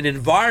to an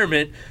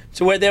environment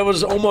to where there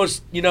was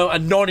almost, a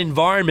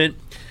non-environment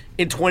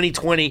in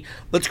 2020.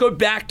 Let's go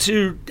back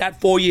to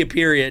that 4-year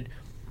period.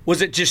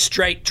 Was it just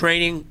straight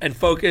training and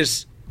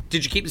focus?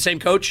 Did you keep the same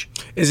coach?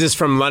 Is this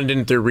from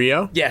London through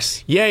Rio?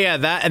 Yes. Yeah.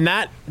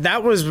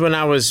 That was when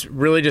I was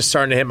really just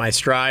starting to hit my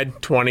stride,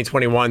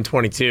 2021,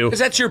 22. Because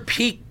that's your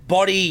peak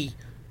body.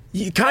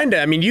 Kind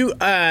of. I mean,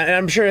 and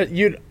I'm sure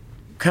you'd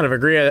kind of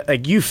agree,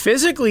 like you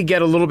physically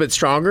get a little bit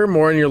stronger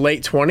more in your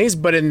late 20s,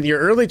 but in your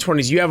early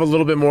 20s, you have a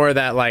little bit more of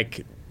that,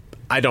 like,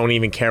 I don't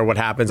even care what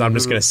happens. I'm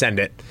just going to send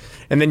it.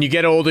 And then you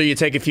get older, you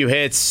take a few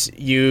hits,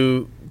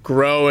 you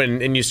grow,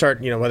 and you start,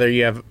 whether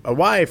you have a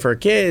wife or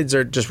kids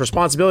or just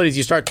responsibilities,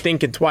 you start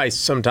thinking twice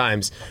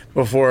sometimes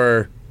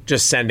before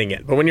just sending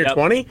it. But when you're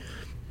 20,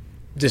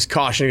 just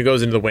caution, it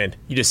goes into the wind.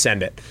 You just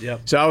send it.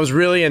 Yep. So I was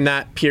really in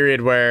that period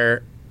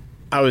where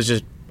I was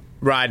just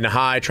riding a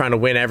high, trying to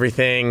win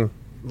everything,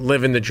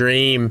 living the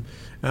dream.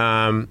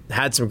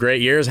 Had some great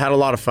years, had a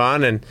lot of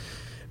fun,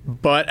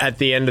 but at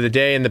the end of the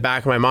day, in the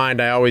back of my mind,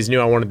 I always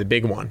knew I wanted the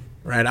big one.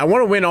 Right? I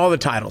want to win all the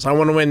titles. I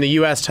want to win the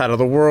U.S. title,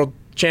 the World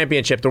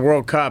Championship, the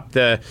World Cup,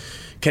 the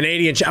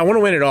Canadian. I want to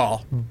win it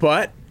all,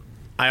 but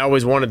I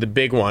always wanted the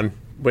big one,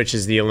 which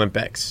is the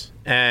Olympics.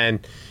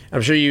 And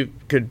I'm sure you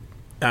could,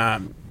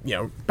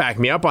 back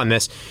me up on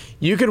this.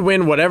 You could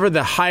win whatever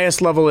the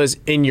highest level is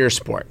in your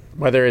sport,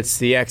 whether it's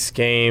the X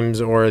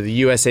Games or the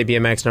USA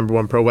BMX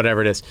 #1 Pro,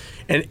 whatever it is.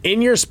 And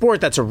in your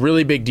sport, that's a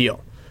really big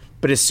deal.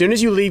 But as soon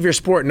as you leave your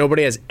sport,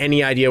 nobody has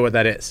any idea what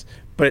that is.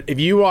 But if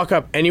you walk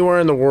up anywhere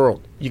in the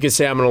world, you can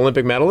say I'm an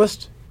Olympic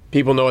medalist.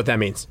 People know what that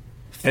means.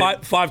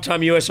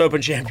 Five-time U.S.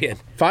 Open champion.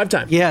 5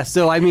 times. Yeah,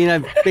 so I mean,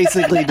 I've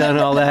basically done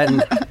all that.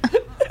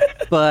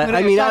 But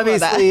I mean,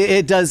 obviously,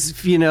 it does,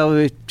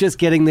 just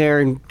getting there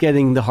and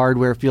getting the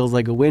hardware feels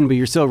like a win. But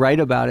you're so right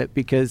about it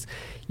because,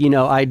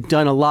 I'd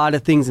done a lot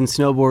of things in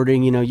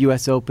snowboarding,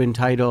 U.S. Open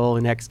title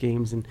and X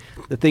Games and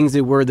the things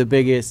that were the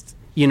biggest,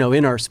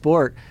 in our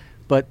sport.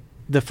 But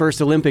the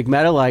first Olympic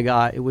medal I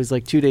got, it was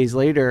like 2 days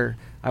later,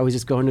 I was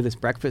just going to this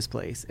breakfast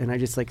place and I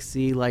just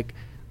see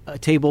a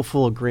table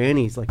full of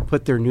grannies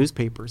put their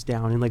newspapers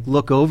down and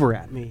look over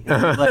at me.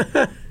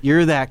 And,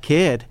 you're that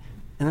kid.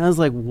 And I was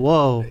like,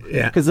 whoa.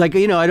 Yeah. Because, like,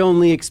 you know, I'd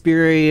only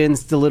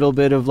experienced a little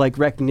bit of, like,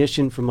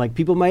 recognition from, like,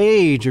 people my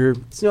age or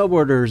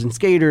snowboarders and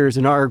skaters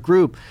in our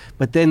group.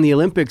 But then the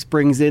Olympics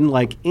brings in,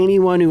 like,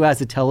 anyone who has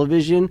a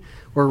television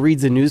or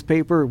reads a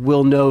newspaper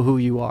will know who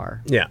you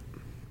are. Yeah,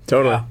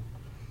 totally. Yeah.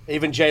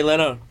 Even Jay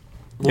Leno.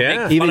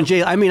 Yeah. Even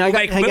Jay, I mean, I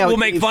got to hang out We'll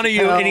with make Dave fun of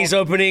you Chappelle. in his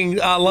opening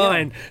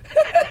line.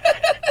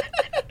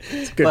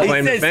 Good He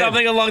claim to said fame.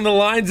 something along the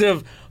lines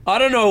of, I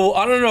don't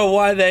know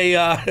why they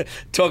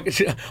talk.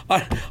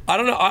 I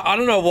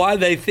don't know why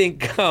they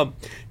think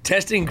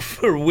testing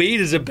for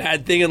weed is a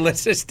bad thing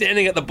unless they're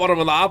standing at the bottom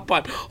of the half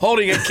pipe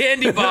holding a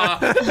candy bar.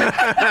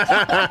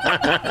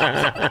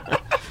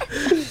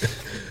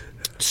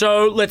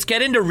 So let's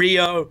get into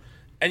Rio.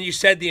 And you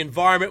said the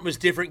environment was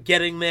different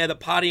getting there, the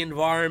party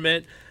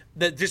environment.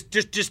 That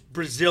just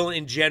Brazil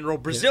in general.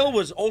 Brazil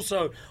was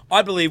also,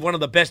 I believe, one of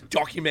the best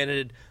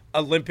documented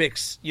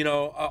Olympics, you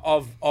know,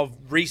 of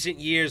recent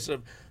years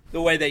of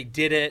the way they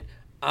did it.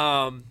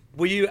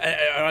 Were you?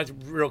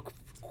 Real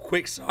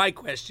quick side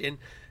question: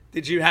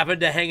 did you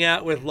happen to hang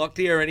out with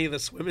Lochte or any of the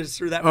swimmers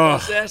through that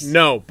process?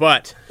 No,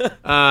 but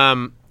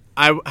I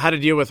had to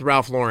deal with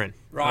Ralph Lauren.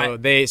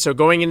 Right. So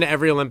going into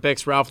every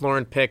Olympics, Ralph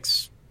Lauren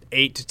picks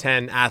 8 to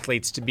 10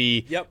 athletes to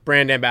be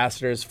brand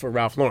ambassadors for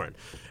Ralph Lauren.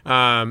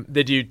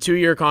 They do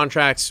 2-year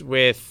contracts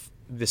with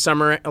the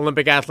summer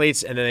Olympic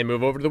athletes, and then they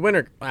move over to the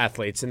winter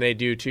athletes, and they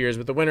do 2 years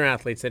with the winter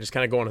athletes. They just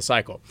kind of go on a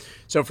cycle.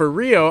 So for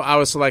Rio, I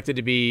was selected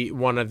to be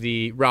one of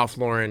the Ralph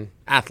Lauren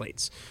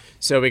athletes.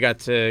 So we got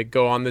to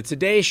go on the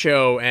Today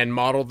Show and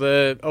model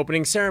the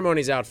opening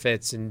ceremonies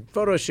outfits and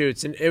photo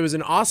shoots, and it was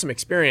an awesome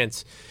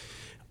experience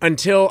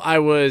until I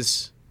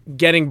was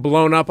getting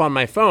blown up on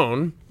my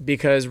phone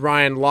because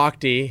Ryan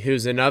Lochte,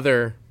 who's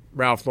another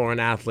Ralph Lauren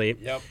athlete,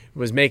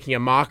 was making a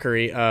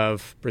mockery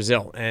of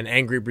Brazil, and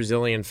angry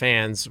Brazilian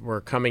fans were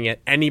coming at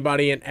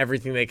anybody and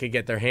everything they could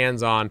get their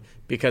hands on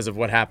because of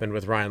what happened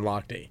with Ryan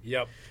Lochte.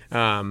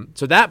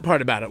 So that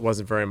part about it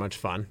wasn't very much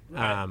fun.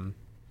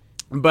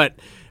 But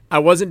I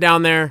wasn't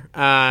down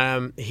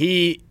there.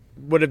 He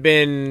would have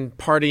been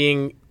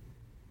partying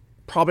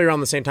probably around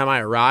the same time I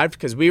arrived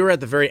because we were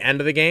at the very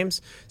end of the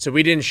games, so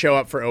we didn't show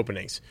up for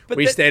openings.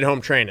 We stayed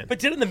home training. But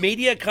didn't the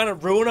media kind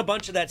of ruin a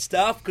bunch of that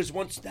stuff? Because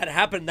once that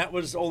happened, that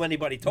was all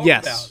anybody talked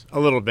about. Yes, a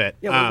little bit.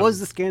 Yeah, what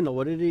was the scandal?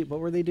 What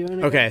were they doing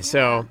again? Okay,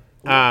 so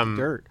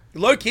Dirt.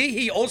 Low key,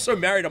 he also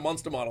married a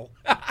monster model.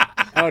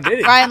 oh, did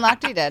he? Ryan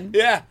Lochte did.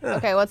 Yeah.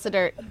 Okay, what's the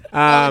dirt? Spill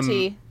the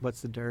tea.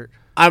 What's the dirt?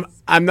 I'm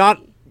not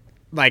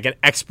like an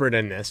expert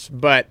in this,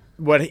 but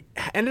what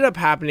ended up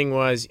happening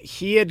was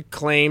he had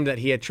claimed that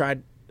he had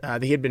tried.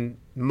 That he had been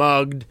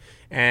mugged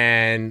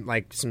and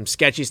like some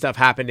sketchy stuff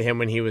happened to him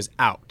when he was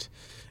out.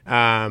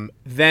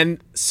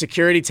 Then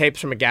security tapes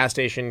from a gas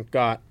station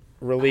got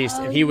released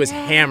and he was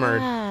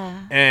hammered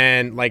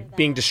and like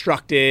being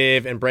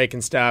destructive and breaking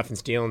stuff and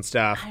stealing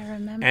stuff. I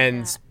remember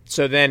And that.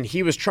 so then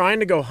he was trying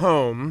to go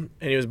home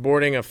and he was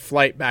boarding a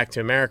flight back to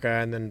America,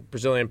 and then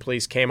Brazilian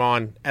police came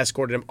on,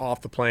 escorted him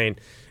off the plane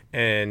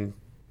and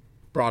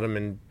brought him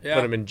and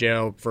put him in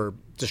jail for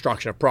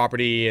destruction of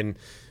property and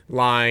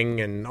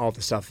lying and all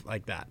the stuff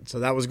like that. So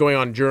that was going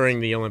on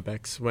during the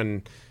Olympics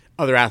when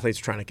other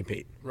athletes were trying to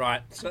compete.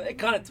 Right. So it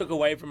kind of took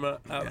away from a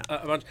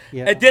bunch.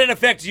 Yeah. It didn't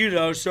affect you,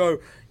 though. So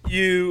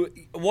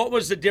what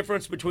was the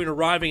difference between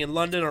arriving in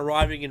London and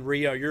arriving in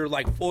Rio? You're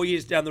like 4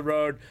 years down the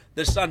road.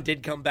 The sun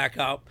did come back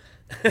up.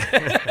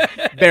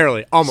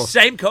 Barely, almost.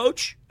 Same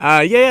coach?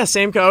 Yeah,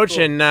 same coach.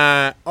 Cool.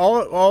 And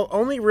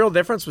only real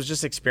difference was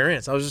just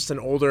experience. I was just an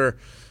older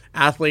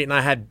athlete, and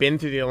I had been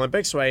through the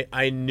Olympics, so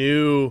I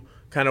knew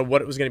kind of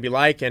what it was going to be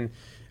like. And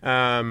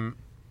I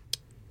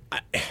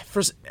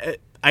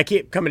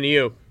keep coming to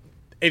you.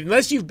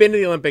 Unless you've been to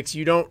the Olympics,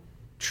 you don't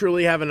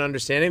truly have an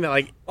understanding that,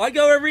 like, I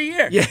go every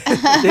year.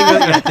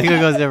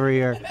 Tingo goes every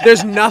year.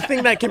 there's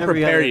nothing that can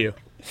Every prepare other. you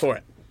for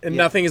it. And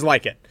nothing is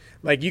like it.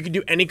 Like, you can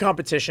do any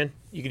competition,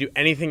 you can do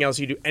anything else,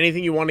 you do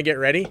anything you want to get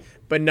ready,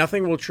 but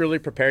nothing will truly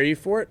prepare you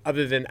for it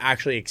other than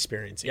actually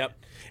experiencing it.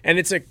 And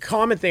it's a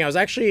common thing. I was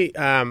actually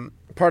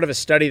part of a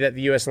study that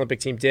the U.S.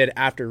 Olympic team did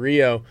after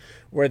Rio,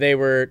 where they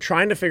were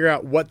trying to figure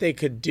out what they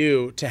could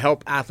do to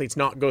help athletes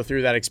not go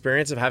through that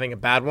experience of having a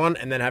bad one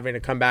and then having to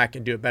come back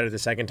and do it better the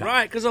second time.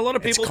 Right, because a lot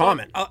of people. It's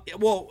common.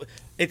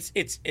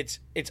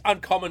 It's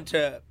uncommon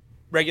to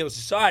regular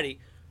society,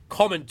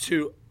 common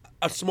to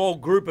a small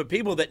group of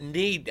people that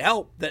need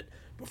help that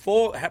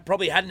before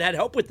probably hadn't had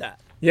help with that.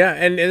 Yeah,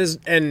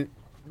 and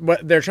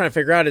what they're trying to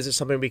figure out, is it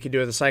something we can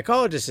do as a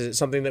psychologist? Is it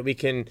something that we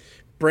can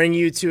bring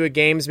you to a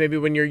games maybe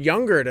when you're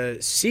younger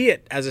to see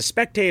it as a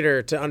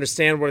spectator, to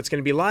understand what it's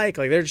going to be like?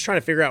 Like, they're just trying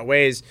to figure out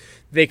ways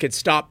they could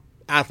stop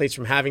athletes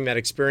from having that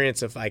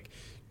experience of like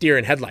deer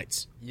in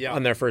headlights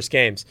on their first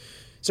games.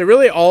 So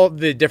really all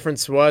the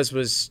difference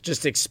was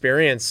just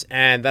experience,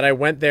 and that I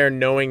went there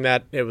knowing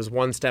that it was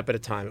one step at a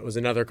time. It was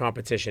another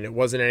competition. It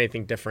wasn't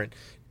anything different.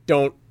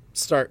 Don't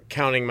start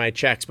counting my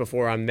checks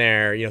before I'm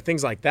there,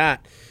 things like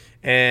that.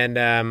 And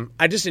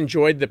I just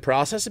enjoyed the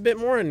process a bit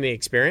more and the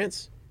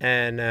experience,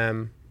 and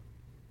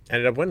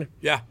ended up winning.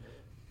 Yeah.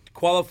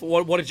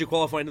 What did you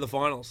qualify into the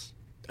finals?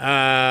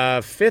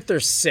 Fifth or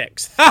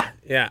sixth.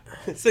 Yeah.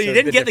 So you it's a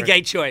didn't bit get the different.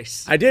 gate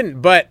choice. I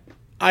didn't, but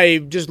I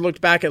just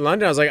looked back at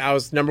London. I was like, I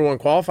was number one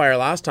qualifier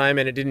last time,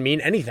 and it didn't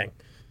mean anything.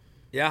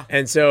 Yeah.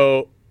 And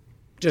so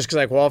just because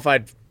I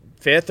qualified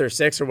fifth or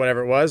sixth or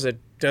whatever it was, it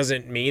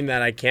doesn't mean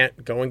that I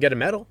can't go and get a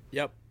medal.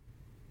 Yep.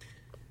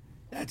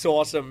 That's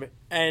awesome.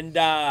 And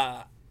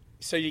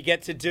so you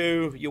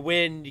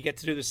win, you get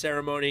to do the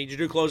ceremony. Did you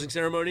do closing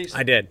ceremonies?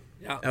 I did.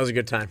 Yeah. That was a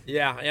good time.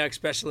 Yeah,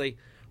 especially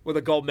with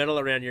a gold medal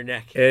around your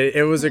neck.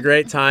 It was a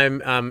great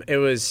time. It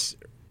was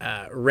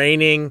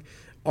raining.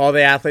 All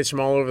the athletes from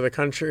all over the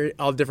country,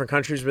 all different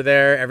countries were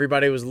there.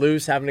 Everybody was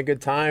loose, having a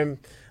good time.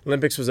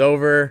 Olympics was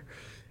over.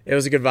 It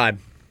was a good vibe.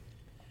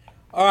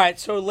 All right,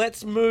 so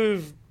let's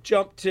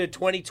jump to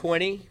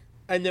 2020,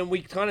 and then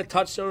we kind of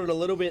touched on it a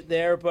little bit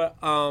there, but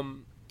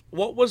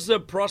what was the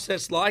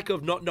process like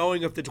of not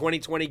knowing if the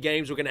 2020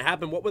 games were going to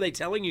happen? What were they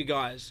telling you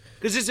guys?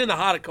 Because this is in the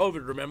heart of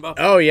COVID, remember?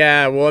 Oh,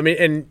 yeah. Well, I mean,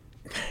 and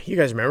you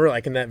guys remember,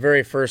 like, in that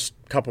very first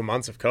couple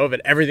months of COVID,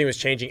 everything was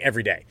changing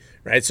every day,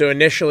 right? So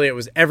initially it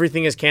was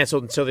everything is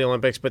canceled until the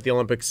Olympics, but the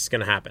Olympics is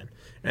going to happen.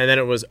 And then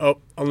it was,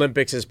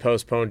 Olympics is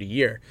postponed a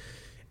year.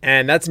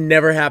 And that's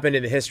never happened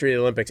in the history of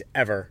the Olympics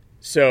ever.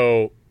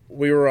 So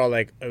we were all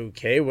like,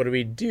 okay, what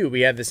do?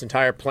 We had this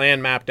entire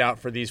plan mapped out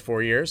for these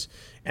 4 years.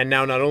 And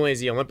now not only is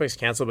the Olympics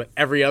canceled, but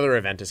every other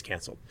event is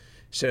canceled.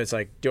 So it's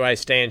like, do I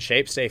stay in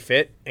shape, stay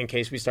fit in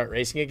case we start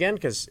racing again?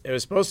 Because it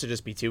was supposed to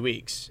just be 2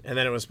 weeks. And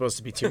then it was supposed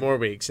to be 2 more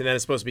weeks. And then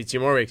it's supposed to be 2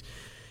 more weeks.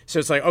 So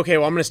it's like, okay,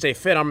 well, I'm going to stay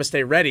fit. I'm going to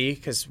stay ready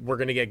because we're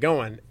going to get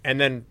going. And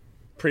then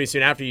pretty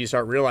soon after you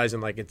start realizing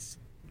like it's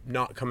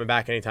not coming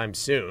back anytime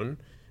soon.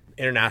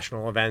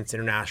 International events,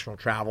 international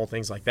travel,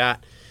 things like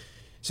that.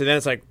 So then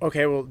it's like,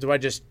 okay, well, do I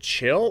just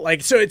chill?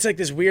 Like, so it's like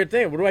this weird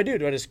thing. What do I do?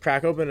 Do I just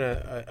crack open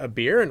a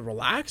beer and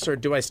relax? Or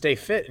do I stay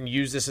fit and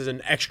use this as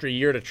an extra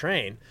year to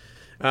train?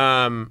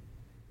 And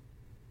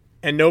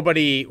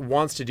nobody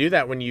wants to do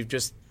that when you've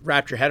just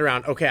wrapped your head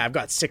around, okay, I've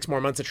got 6 more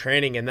months of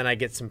training and then I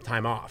get some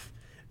time off.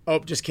 Oh,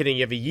 just kidding.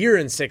 You have a year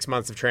and 6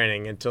 months of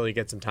training until you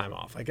get some time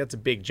off. Like, that's a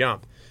big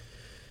jump.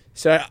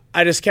 So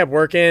I just kept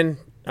working,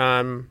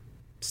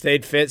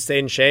 stayed fit, stayed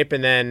in shape.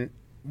 And then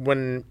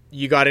when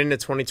you got into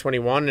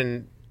 2021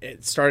 and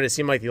it started to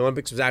seem like the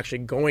Olympics was actually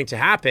going to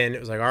happen, it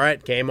was like, all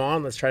right, game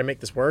on, let's try to make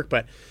this work.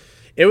 But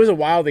it was a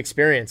wild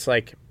experience.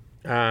 Like,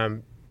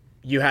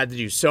 you had to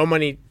do so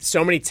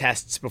many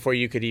tests before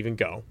you could even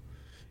go.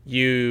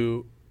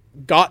 You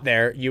got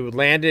there, you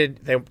landed,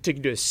 they took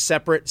you to a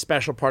separate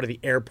special part of the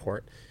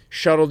airport,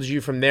 shuttled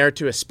you from there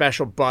to a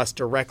special bus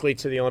directly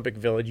to the Olympic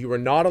Village. You were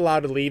not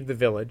allowed to leave the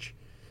village.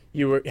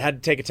 You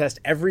had to take a test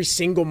every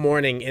single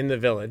morning in the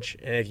village.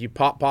 And if you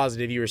popped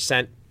positive, you were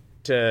sent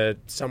to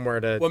somewhere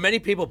to... Were many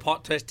people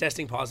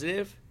testing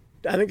positive?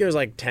 I think there was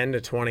like 10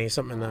 to 20,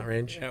 something in that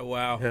range. Yeah,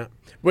 wow. Yeah.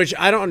 Which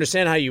I don't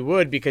understand how you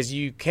would, because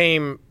you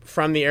came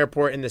from the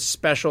airport in this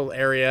special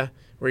area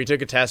where you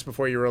took a test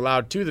before you were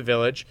allowed to the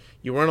village.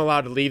 You weren't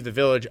allowed to leave the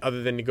village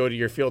other than to go to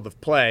your field of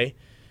play,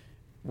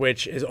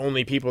 which is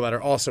only people that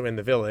are also in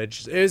the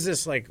village. It was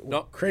this like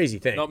crazy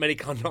thing. Not many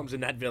condoms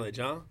in that village,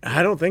 huh?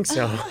 I don't think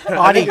so.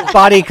 Body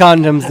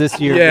condoms this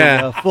year.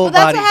 Yeah. Full Well,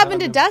 that's body what happened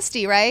to condom.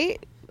 Dusty,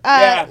 right?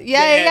 Yeah,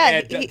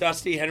 He-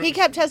 Dusty Henry. He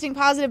kept testing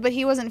positive, but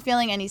he wasn't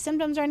feeling any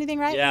symptoms or anything,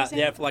 right?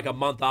 Yeah, for like a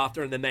month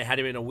after, and then they had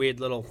him in a weird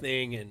little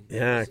thing, and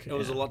Yeah, it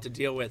was a lot to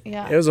deal with.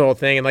 Yeah. It was a whole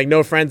thing. And like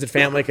no friends and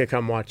family could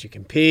come watch you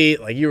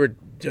compete. Like you were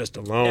just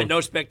alone. And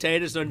no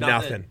spectators, no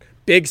nothing. Nothing.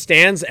 Big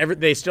stands.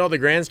 They still had the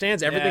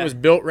grandstands. Everything Yeah. was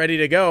built, ready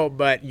to go,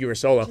 but you were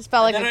solo. Just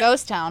felt like And a then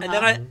ghost town. And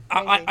huh? then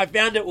I Crazy.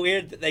 found it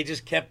weird that they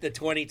just kept the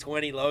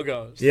 2020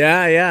 logos.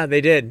 Yeah,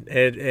 they did.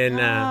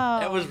 Oh.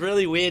 It was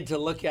really weird to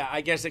look at.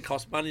 I guess it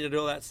cost money to do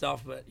all that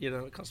stuff, but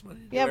it costs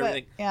money to do Yeah, but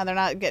everything. they're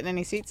not getting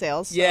any seat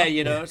sales. So.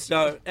 Yeah,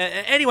 So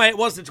anyway, it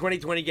was the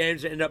 2020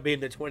 games. It ended up being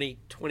the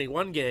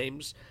 2021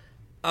 games.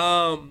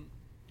 Let's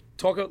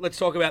talk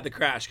about the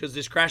crash, because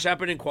this crash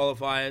happened in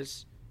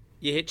qualifiers.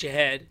 You hit your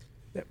head.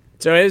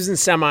 So it was in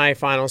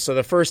semifinals. So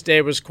the first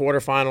day was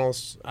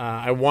quarterfinals.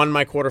 I won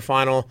my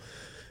quarterfinal.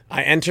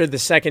 I entered the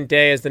second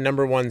day as the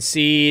number 1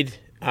 seed.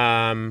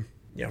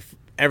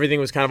 Everything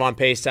was kind of on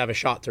pace to have a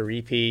shot to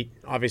repeat.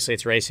 Obviously,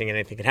 it's racing and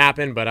anything could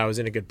happen, but I was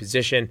in a good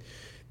position.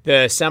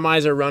 The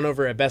semis are run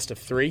over a best of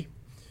 3,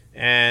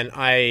 and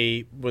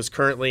I was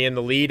currently in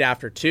the lead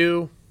after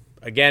 2.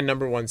 Again,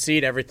 number 1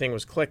 seed. Everything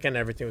was clicking.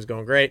 Everything was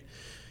going great.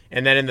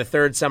 And then in the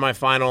third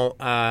semifinal,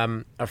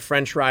 a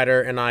French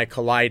rider and I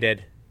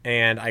collided,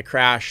 and I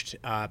crashed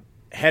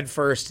head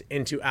first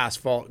into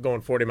asphalt going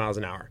 40 miles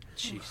an hour.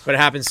 Jeez. But it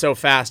happened so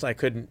fast, I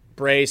couldn't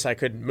brace, I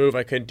couldn't move,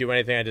 I couldn't do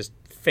anything. I just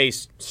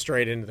faced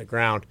straight into the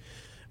ground.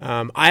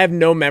 I have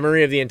no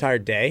memory of the entire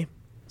day.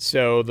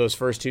 So those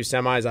first 2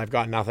 semis, I've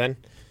got nothing.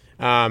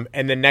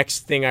 And the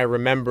next thing I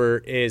remember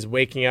is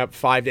waking up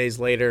 5 days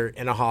later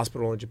in a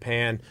hospital in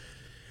Japan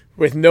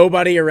with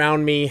nobody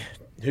around me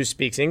who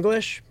speaks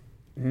English,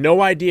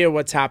 no idea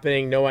what's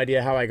happening, no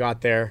idea how I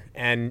got there,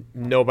 and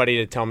nobody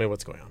to tell me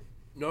what's going on.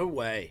 No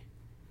way.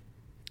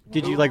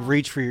 Did you like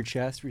reach for your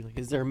chest? Were you like,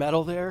 is there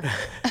metal there?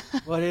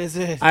 What is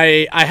it?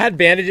 I had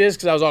bandages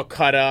because I was all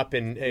cut up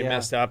and Yeah.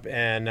 messed up,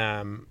 and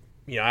I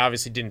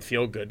obviously didn't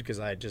feel good because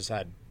I just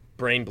had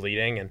brain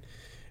bleeding, and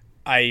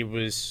I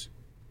was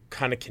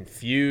kind of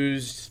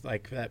confused,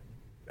 like that.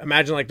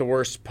 Imagine like the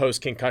worst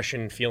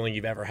post-concussion feeling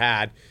you've ever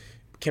had,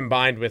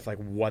 combined with like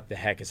what the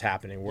heck is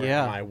happening? Where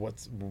Yeah. am I?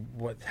 What's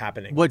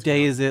happening? What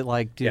day is it?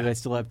 Like, do Yeah. I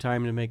still have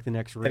time to make the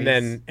next race?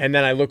 And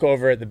then I look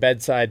over at the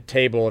bedside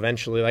table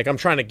eventually, like I'm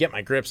trying to get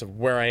my grips of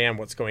where I am,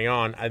 what's going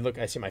on.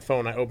 I see my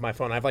phone, I open my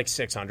phone, I have like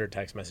 600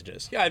 text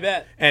messages. Yeah, I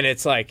bet. And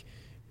it's like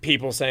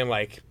people saying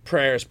like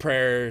prayers,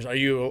 are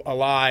you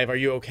alive? Are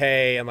you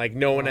okay? And like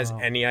no one has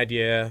any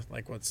idea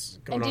like what's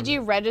going on. And did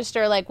you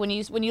register like when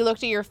you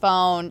looked at your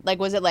phone? Like,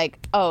 was it like,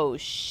 oh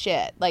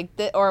shit, like,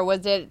 or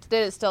did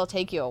it still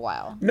take you a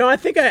while? No, I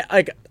think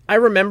I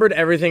remembered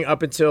everything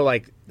up until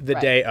like the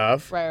Right. day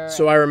of. Right.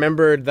 So I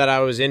remembered that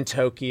I was in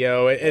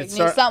Tokyo. Like,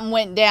 something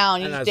went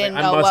down. You and I just was didn't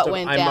like, know what I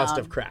went down. must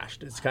have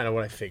crashed. It's kind of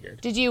what I figured.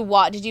 Did you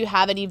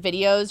have any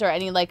videos or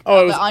any like?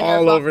 Oh, it was on your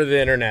all phone? over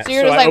the internet. So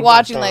you're just I like opened my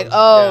watching, phone. like,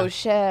 oh Yeah.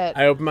 shit.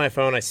 I opened my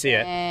phone, I see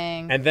it.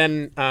 Dang. And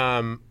then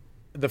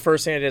the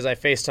first thing I did is I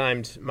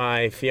FaceTimed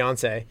my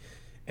fiance,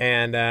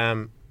 and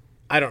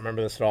I don't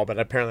remember this at all, but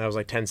apparently I was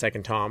like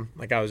 10-second Tom.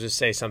 Like I was just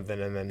say something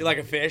and then You're like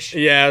a fish.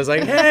 yeah, I was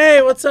like,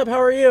 hey, what's up?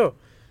 How are you?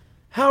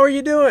 How are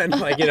you doing?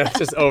 Like,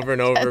 just over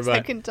and over. But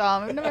Second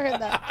Tom. I've never heard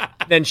that.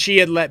 then she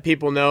had let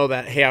people know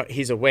that, hey,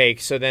 he's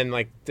awake. So then,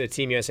 like, the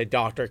Team USA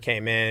doctor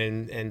came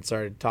in and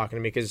started talking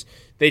to me because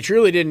they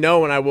truly didn't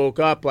know when I woke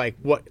up, like,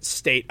 what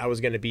state I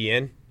was going to be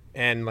in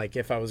and, like,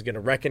 if I was going to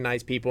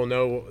recognize people,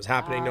 know what was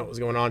happening, know what was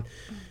going on.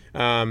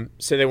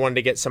 So they wanted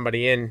to get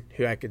somebody in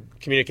who I could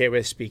communicate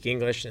with, speak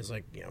English. And it's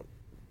like,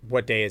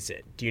 what day is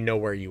it? Do you know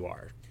where you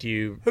are? Do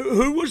you...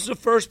 Who was the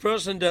first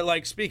person to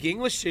like speak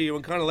English to you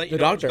and kind of let you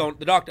The know what's doctor. going?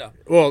 The doctor.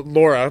 Well,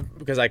 Laura,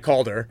 because I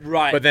called her.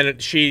 Right. But then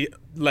she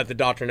let the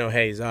doctor know,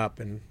 hey, he's up,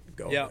 and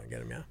go Yeah. and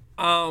get him,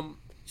 yeah.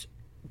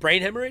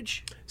 Brain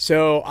hemorrhage.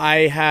 So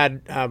I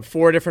had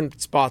 4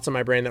 different spots on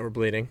my brain that were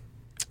bleeding.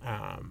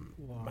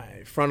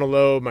 My frontal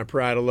lobe, my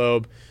parietal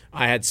lobe.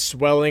 I had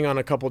swelling on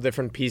a couple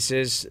different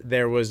pieces.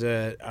 There was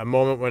a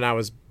moment when I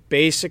was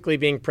basically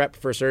being prepped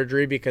for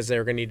surgery because they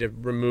were going to need to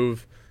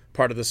remove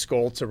part of the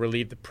skull to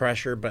relieve the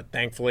pressure. But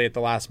thankfully, at the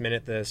last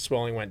minute, the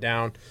swelling went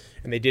down,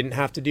 and they didn't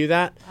have to do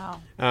that.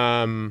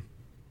 Wow.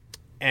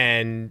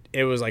 And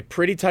it was like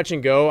pretty touch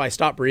and go. I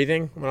stopped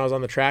breathing when I was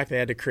on the track. They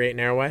had to create an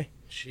airway.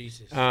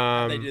 Jesus.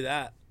 How'd they do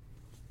that.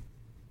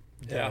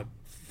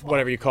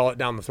 Whatever you call it,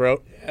 down the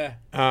throat. Yeah.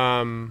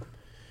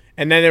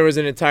 And then there was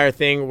an entire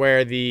thing where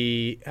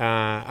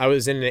I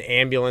was in an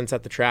ambulance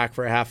at the track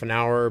for a half an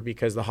hour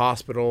because the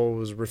hospital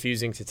was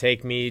refusing to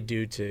take me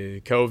due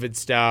to COVID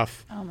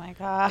stuff. Oh my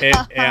god.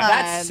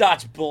 That's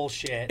such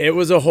bullshit. It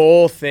was a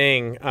whole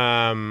thing.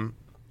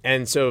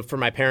 And so for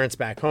my parents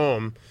back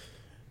home,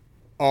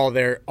 all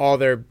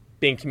they're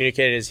being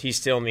communicated is he's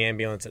still in the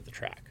ambulance at the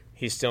track.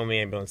 He's still in the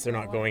ambulance. They're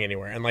not going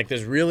anywhere. And like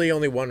there's really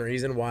only one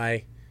reason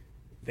why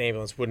the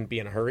ambulance wouldn't be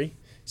in a hurry.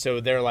 So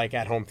they're like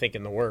at home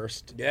thinking the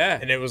worst. Yeah.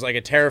 And it was like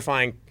a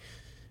terrifying,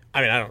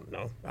 I mean, I don't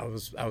know. I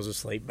was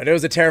asleep, but it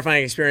was a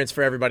terrifying experience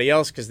for everybody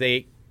else because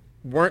they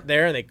weren't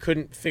there and they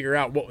couldn't figure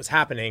out what was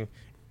happening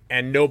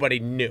and nobody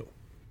knew.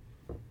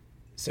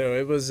 So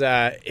it was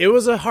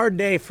a hard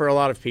day for a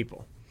lot of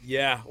people.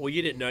 Yeah. Well,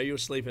 you didn't know you were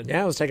sleeping.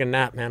 Yeah, I was taking a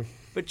nap, man.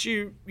 But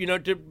did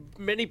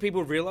many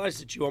people realize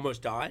that you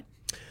almost died?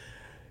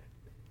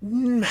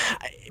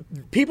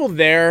 People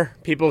there,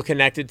 people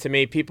connected to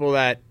me, people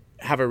that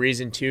have a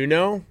reason to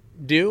know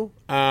do.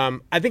 I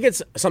think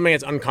it's something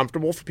that's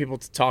uncomfortable for people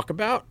to talk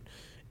about.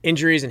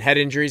 Injuries and head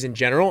injuries in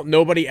general.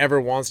 Nobody ever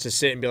wants to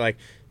sit and be like,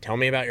 tell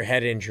me about your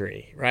head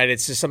injury, right?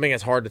 It's just something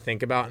that's hard to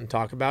think about and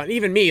talk about. And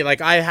even me, like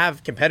I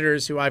have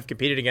competitors who I've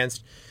competed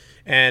against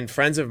and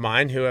friends of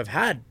mine who have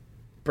had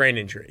brain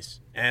injuries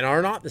and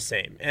are not the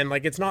same. And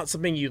like, it's not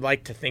something you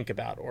like to think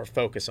about or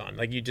focus on.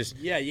 Like you just,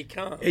 Yeah, you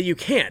can't. you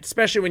can't,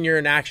 especially when you're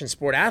an action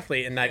sport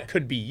athlete and that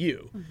could be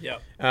you. Yeah.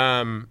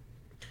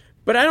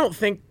 But I don't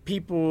think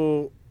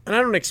people, and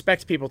I don't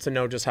expect people to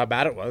know just how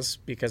bad it was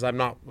because I'm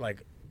not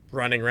like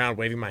running around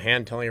waving my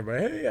hand telling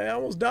everybody, hey, I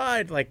almost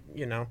died. Like,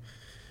 it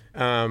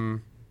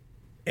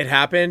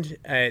happened.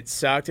 It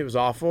sucked. It was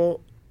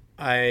awful.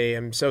 I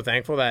am so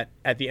thankful that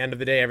at the end of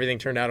the day, everything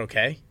turned out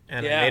okay.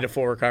 And Yeah. I made a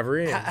full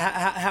recovery. And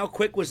How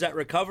quick was that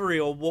recovery,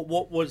 or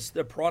what was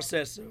the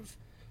process of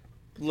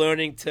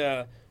learning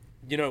to,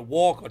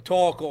 walk or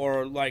talk,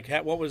 or like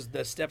what was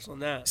the steps on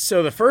that?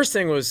 so the first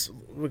thing was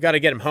we got to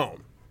get him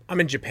home. I'm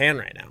in Japan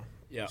right now.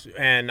 Yeah.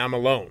 And I'm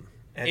alone.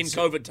 And In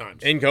so- COVID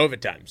times. in COVID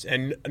times,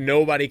 and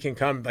nobody can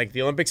come. Like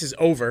the Olympics is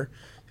over,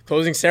 the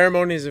closing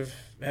ceremonies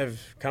have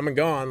come and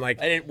gone. Like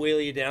I didn't wheel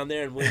you down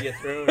there and wheel you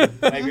through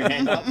and wave your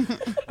hand up.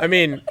 I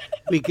mean,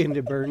 Weekend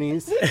at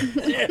Bernie's.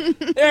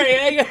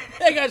 There you go.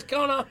 Hey guys,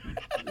 going on?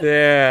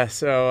 yeah.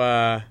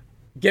 So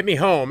get me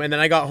home, and then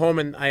I got home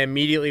and I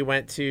immediately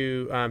went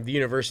to the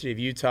University of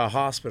Utah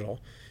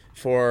Hospital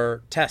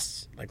for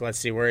tests. Like let's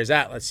see where he's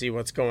at. Let's see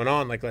what's going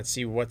on. Like let's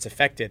see what's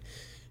affected.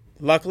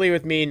 luckily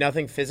with me,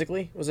 nothing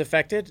physically was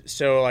affected.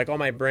 So like all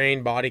my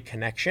brain body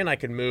connection, I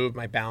could move,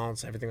 my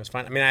balance, everything was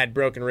fine. I mean, I had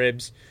broken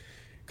ribs,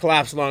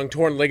 collapsed lung,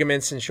 torn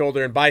ligaments in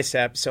shoulder and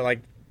bicep. So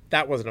like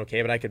that wasn't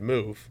okay, but I could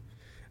move.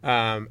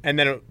 And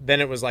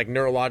then it was like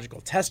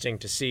neurological testing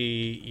to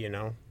see, you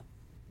know,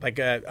 like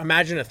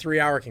imagine a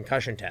 3-hour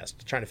concussion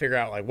test, trying to figure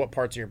out like what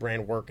parts of your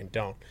brain work and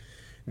don't.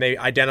 And they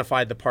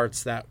identified the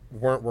parts that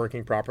weren't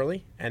working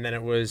properly. And then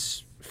it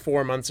was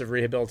 4 months of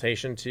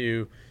rehabilitation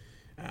to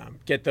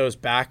get those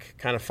back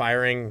kind of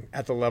firing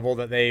at the level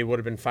that they would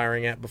have been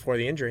firing at before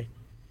the injury.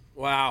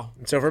 Wow.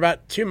 And so for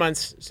about 2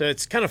 months, so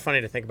it's kind of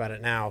funny to think about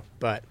it now,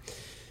 but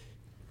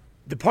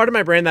the part of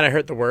my brain that I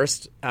hurt the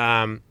worst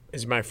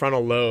is my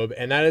frontal lobe,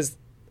 and that is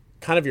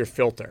kind of your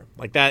filter.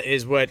 Like that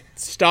is what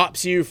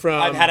stops you from...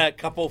 I've had a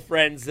couple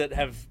friends that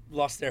have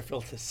lost their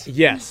filters.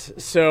 Yes.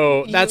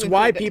 So that's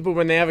why people,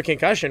 when they have a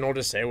concussion, will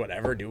just say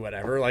whatever, do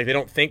whatever. Like they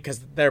don't think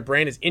because their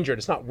brain is injured.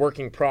 It's not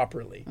working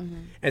properly.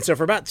 Mm-hmm. And so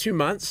for about 2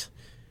 months,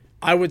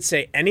 I would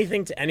say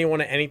anything to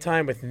anyone at any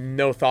time with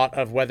no thought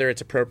of whether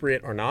it's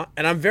appropriate or not.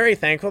 And I'm very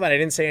thankful that I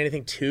didn't say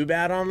anything too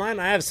bad online.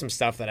 I have some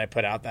stuff that I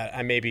put out that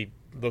I maybe,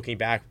 looking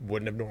back,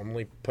 wouldn't have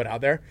normally put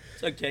out there.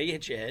 It's okay. You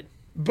hit your head.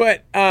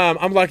 But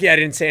I'm lucky I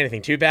didn't say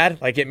anything too bad,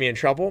 like get me in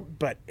trouble.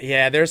 But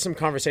yeah, there's some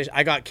conversation.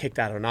 I got kicked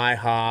out of an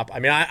IHOP. I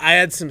mean, I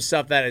had some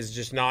stuff that is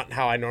just not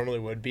how I normally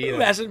would be. Who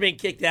hasn't been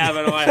kicked out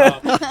of an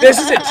IHOP? This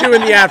is at 2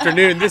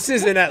 p.m. This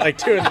isn't at like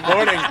 2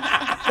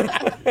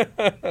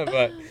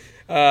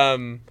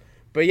 a.m.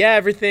 But yeah,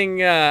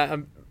 everything. I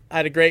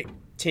had a great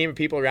team of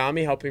people around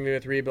me helping me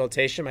with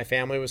rehabilitation. My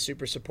family was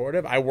super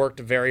supportive. I worked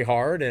very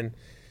hard, and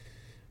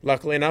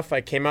luckily enough, I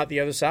came out the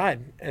other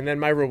side. And then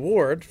my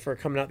reward for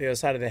coming out the other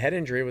side of the head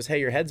injury was, hey,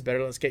 your head's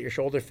better. Let's get your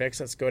shoulder fixed.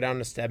 Let's go down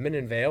to Stedman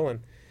and Vail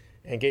and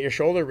get your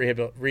shoulder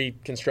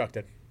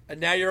reconstructed. And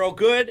now you're all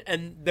good,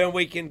 and then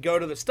we can go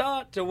to the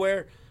start to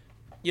where,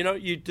 you know,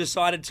 you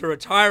decided to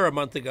retire a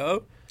month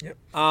ago. Yep.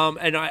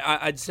 And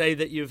I'd say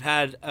that you've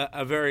had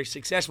a very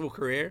successful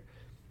career.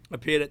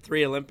 Appeared at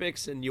 3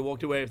 Olympics, and you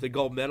walked away with the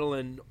gold medal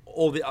and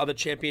all the other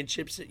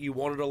championships that you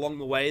wanted along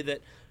the way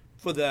that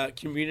for the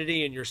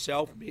community and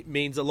yourself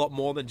means a lot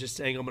more than just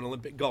saying I'm an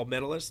Olympic gold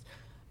medalist.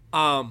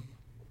 It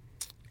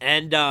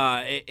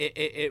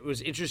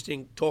was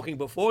interesting talking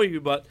before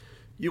you, but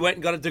you went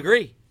and got a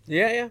degree.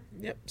 Yep.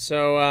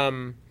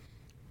 So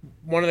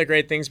one of the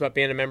great things about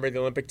being a member of the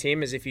Olympic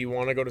team is if you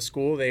want to go to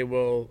school, they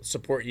will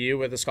support you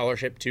with a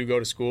scholarship to go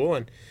to school.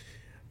 And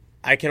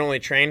I can only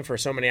train for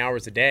so many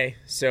hours a day,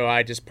 so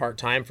I just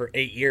part-time for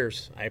 8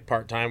 years. I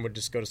part-time would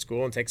just go to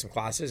school and take some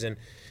classes and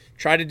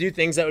try to do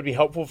things that would be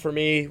helpful for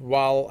me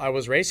while I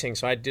was racing.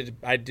 So I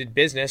did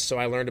business, so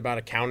I learned about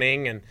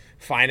accounting and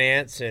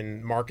finance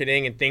and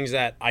marketing and things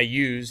that I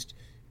used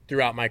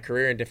throughout my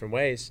career in different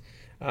ways.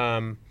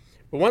 But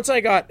once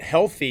I got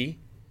healthy,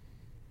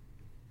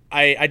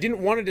 I didn't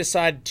want to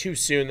decide too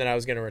soon that I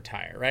was going to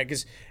retire, right?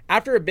 Because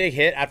after a big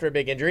hit, after a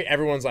big injury,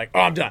 everyone's like,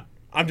 oh, I'm done.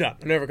 I'm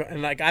never going.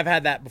 And like I've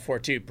had that before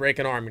too. Break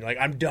an arm, you're like,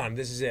 I'm done.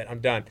 This is it.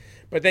 I'm done.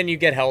 But then you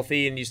get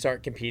healthy and you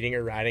start competing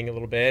or riding a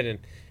little bit, and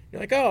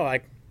you're like, oh,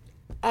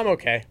 I'm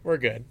okay. We're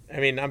good. I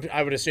mean,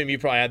 I would assume you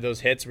probably had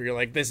those hits where you're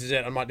like, this is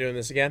it. I'm not doing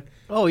this again.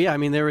 Oh yeah. I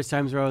mean, there was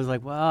times where I was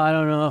like, well, I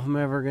don't know if I'm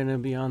ever gonna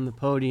be on the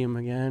podium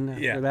again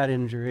after that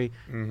injury,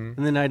 and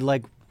then I'd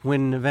like win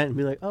an event and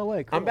be like, oh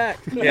wait, cool. I'm back.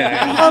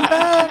 Yeah, I'm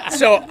back.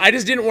 So I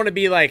just didn't want to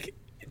be like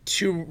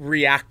too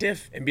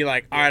reactive and be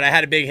like, all right, I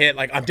had a big hit,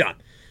 like I'm done.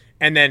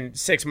 And then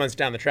 6 months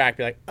down the track,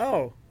 be like,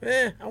 oh,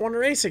 I want to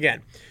race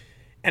again.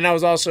 And I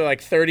was also like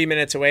 30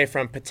 minutes away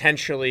from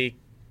potentially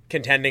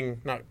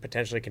not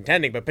potentially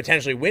contending, but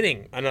potentially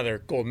winning another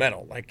gold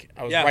medal. Like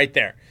I was right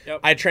there. Yep.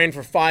 I trained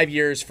for 5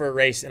 years for a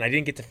race, and I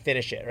didn't get to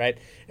finish it, right?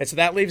 And so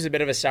that leaves a bit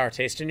of a sour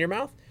taste in your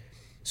mouth.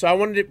 So I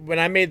wanted to, when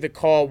I made the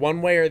call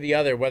one way or the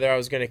other, whether I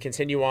was going to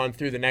continue on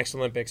through the next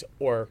Olympics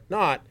or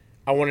not,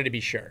 I wanted to be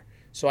sure.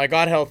 So I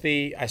got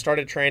healthy. I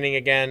started training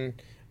again.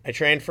 I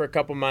trained for a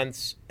couple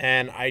months,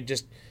 and I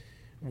just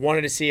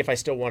wanted to see if I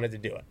still wanted to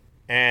do it.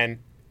 And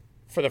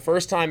for the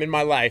first time in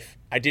my life,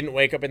 I didn't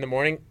wake up in the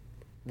morning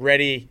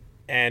ready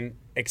and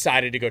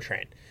excited to go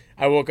train.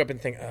 I woke up and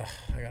think, ugh,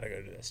 I got to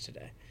go do this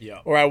today.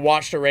 Yeah. Or I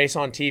watched a race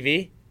on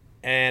TV,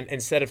 and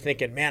instead of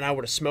thinking, man, I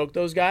would have smoked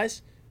those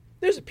guys,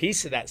 there's a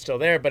piece of that still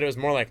there, but it was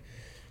more like,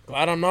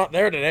 glad I'm not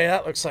there today.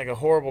 That looks like a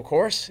horrible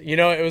course. You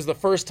know, it was the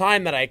first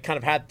time that I kind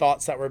of had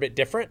thoughts that were a bit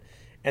different.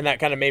 And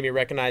that kind of made me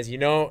recognize,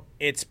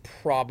 it's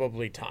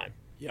probably time.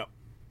 Yep.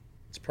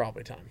 It's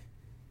probably time.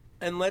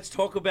 And let's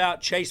talk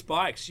about Chase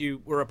Bikes.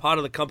 You were a part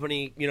of the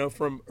company,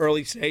 from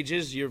early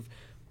stages. You've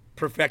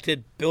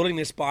perfected building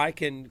this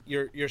bike, and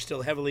you're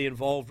still heavily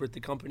involved with the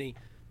company.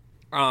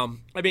 I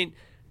mean,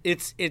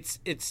 it's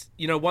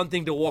one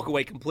thing to walk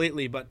away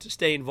completely, but to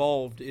stay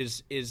involved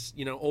is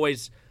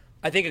always,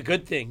 I think, a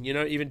good thing.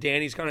 Even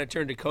Danny's kind of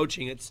turned to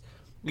coaching. It's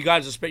you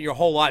guys have spent your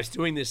whole lives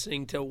doing this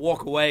thing, to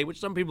walk away, which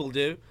some people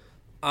do.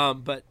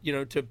 But,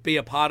 to be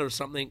a part of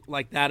something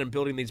like that and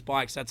building these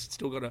bikes, that's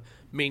still going to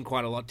mean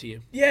quite a lot to you.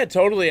 Yeah,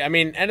 totally. I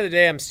mean, end of the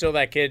day, I'm still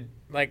that kid.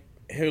 Like,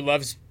 who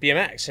loves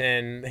BMX,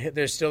 and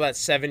there's still that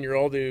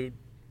 7-year-old who,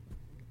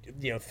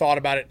 thought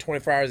about it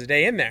 24 hours a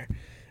day in there.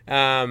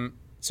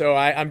 So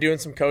I'm doing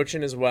some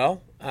coaching as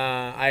well.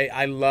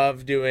 I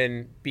love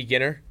doing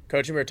beginner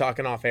coaching. We were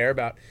talking off air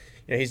about,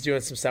 he's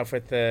doing some stuff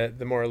with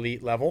the more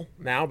elite level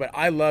now, but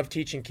I love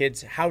teaching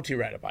kids how to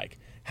ride a bike,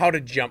 how to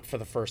jump for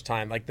the first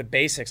time, like the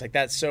basics. Like,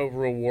 that's so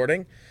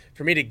rewarding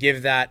for me to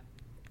give that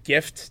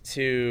gift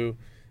to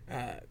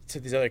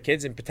these other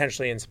kids and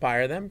potentially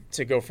inspire them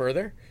to go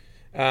further.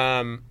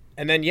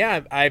 And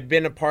then, I've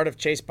been a part of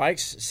Chase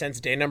Bikes since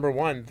day number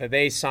 1. That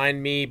they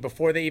signed me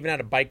before they even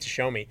had a bike to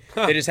show me.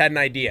 They just had an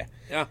idea.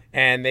 Yeah.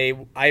 And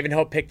I even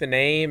helped pick the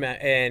name.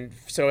 And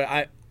so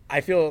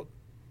I feel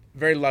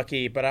very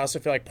lucky, but I also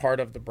feel like part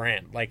of the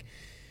brand. Like,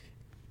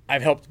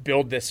 I've helped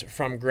build this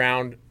from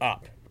ground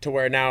up to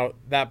where now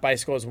that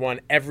bicycle has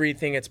won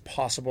everything it's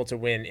possible to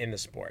win in the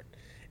sport.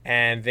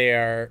 And they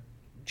are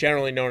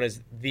generally known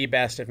as the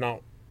best, if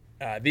not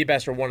the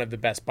best, or one of the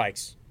best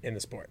bikes in the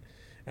sport.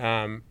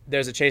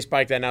 There's a Chase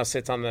bike that now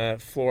sits on the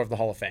floor of the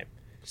Hall of Fame.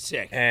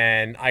 Sick.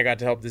 And I got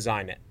to help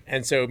design it.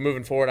 And so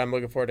moving forward, I'm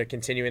looking forward to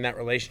continuing that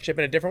relationship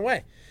in a different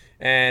way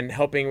and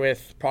helping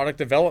with product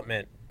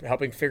development,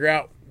 helping figure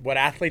out what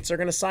athletes are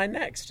going to sign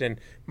next and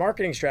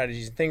marketing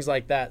strategies and things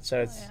like that.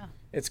 So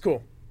it's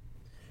cool.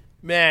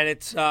 Man,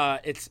 it's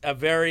a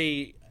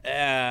very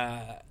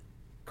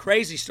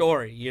crazy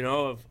story,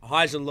 of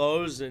highs and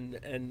lows,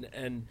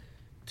 and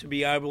to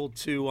be able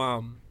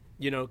to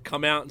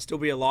come out and still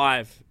be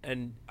alive.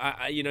 And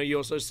you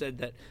also said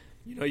that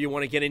you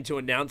want to get into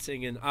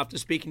announcing, and after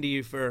speaking to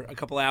you for a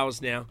couple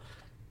hours now,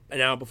 an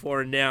hour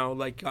before and now,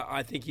 like,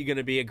 I think you're going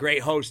to be a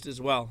great host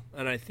as well.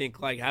 And I think,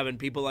 like, having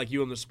people like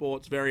you in the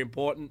sport's very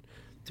important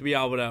to be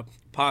able to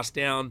pass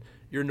down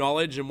your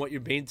knowledge and what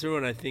you've been through.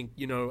 And I think,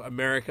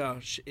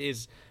 America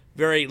is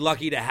very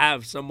lucky to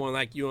have someone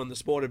like you in the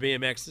sport of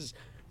BMX. Is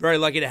very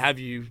lucky to have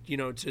you,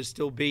 to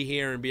still be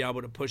here and be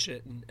able to push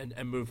it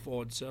and move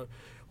forward. So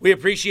we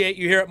appreciate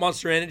you here at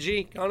Monster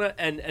Energy, Connor.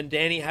 And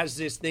Danny has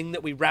this thing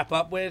that we wrap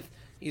up with.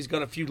 He's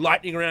got a few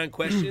lightning round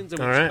questions,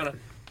 and we're just going to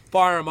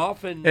fire them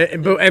off.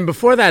 And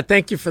before that,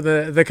 thank you for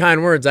the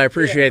kind words. I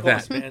appreciate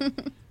course, that. Man.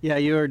 Yeah,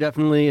 you are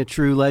definitely a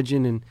true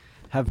legend and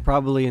have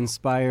probably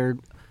inspired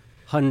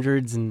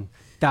hundreds and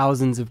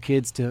thousands of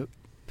kids to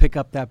pick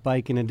up that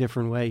bike in a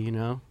different way,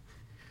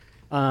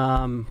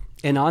 And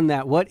on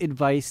that, what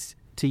advice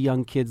to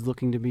young kids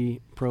looking to be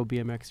pro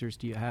BMXers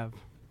do you have?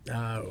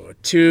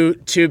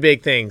 Two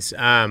big things.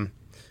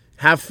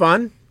 Have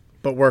fun,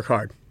 but work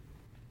hard.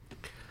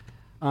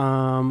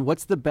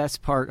 What's the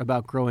best part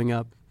about growing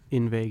up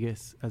in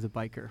Vegas as a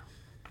biker?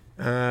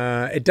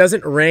 It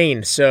doesn't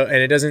rain, and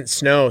it doesn't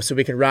snow, so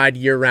we can ride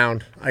year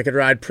round. I could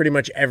ride pretty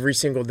much every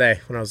single day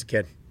when I was a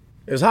kid.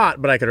 It was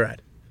hot, but I could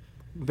ride.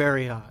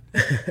 Very hot.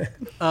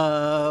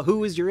 Who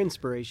was your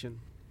inspiration?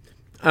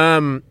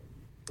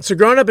 So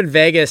growing up in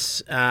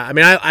Vegas,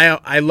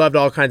 I loved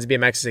all kinds of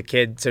BMX as a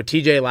kid. So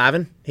TJ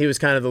Lavin, he was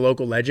kind of the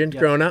local legend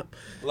growing up.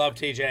 Love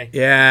TJ.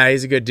 Yeah,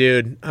 he's a good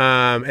dude.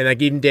 And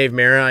like even Dave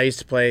Mira, I used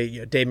to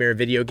play Dave Mira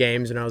video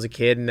games when I was a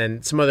kid. And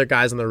then some other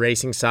guys on the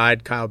racing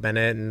side, Kyle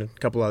Bennett and a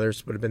couple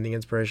others would have been the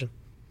inspiration.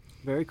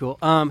 Very cool.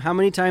 How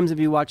many times have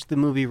you watched the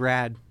movie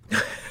Rad?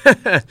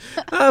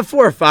 4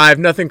 or 5,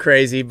 nothing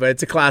crazy, but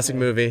it's a classic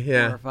movie.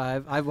 Yeah, 4 or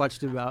 5. I've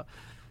watched it about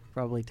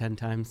probably 10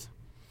 times.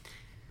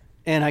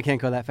 And I can't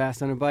go that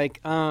fast on a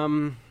bike.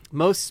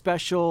 Most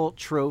special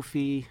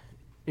trophy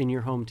in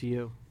your home to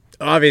you?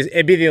 Obviously,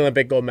 it'd be the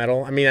Olympic gold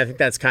medal. I mean, I think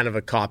that's kind of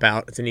a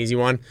cop-out. It's an easy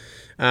one.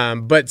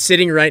 But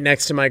sitting right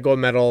next to my gold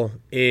medal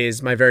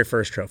is my very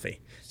first trophy.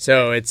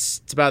 So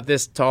it's about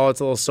this tall. It's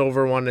a little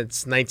silver one.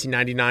 It's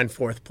 1999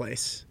 4th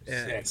place.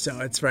 Yeah, so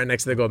it's right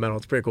next to the gold medal.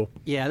 It's pretty cool.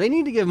 Yeah, they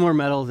need to give more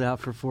medals out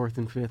for 4th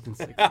and 5th and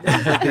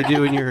 6th like they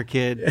do when you're a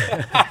kid.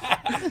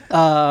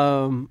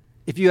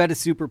 If you had a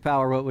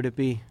superpower, what would it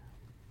be?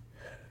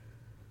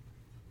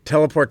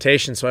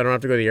 Teleportation, so I don't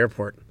have to go to the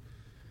airport.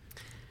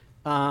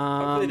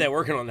 Hopefully they're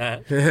working on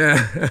that.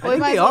 I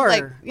think they are.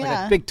 Like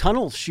a big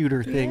tunnel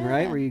shooter thing,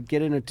 right? Where you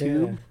get in a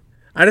tube. Yeah.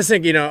 I just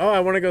think, I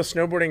want to go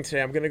snowboarding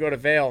today. I'm going to go to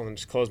Vail and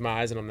just close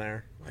my eyes and I'm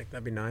there. Like,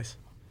 that'd be nice.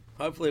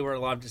 Hopefully we're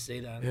allowed to see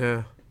that.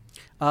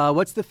 Yeah.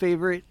 What's the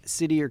favorite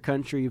city or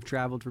country you've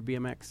traveled for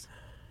BMX?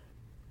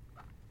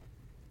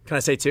 Can I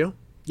say 2?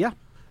 Yeah.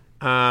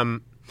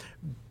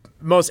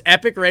 Most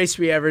epic race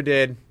we ever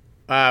did.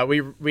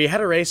 We had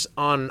a race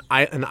on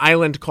an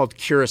island called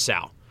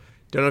Curacao.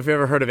 Don't know if you've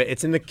ever heard of it.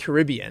 It's in the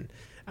Caribbean.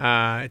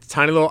 It's a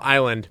tiny little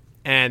island.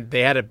 And they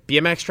had a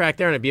BMX track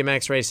there and a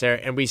BMX race there.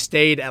 And we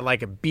stayed at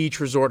like a beach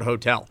resort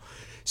hotel.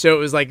 So it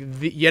was like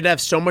you had to have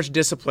so much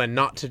discipline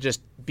not to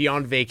just be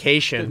on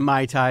vacation.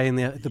 Mai Tai in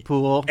the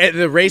pool. And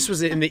the race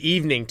was in the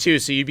evening too.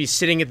 So you'd be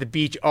sitting at the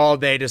beach all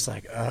day just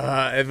like,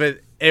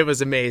 it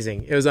was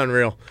amazing. It was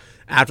unreal.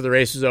 After the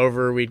race was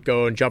over, we'd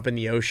go and jump in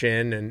the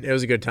ocean. And it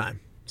was a good time.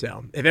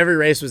 So if every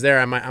race was there,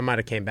 I might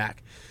have came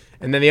back.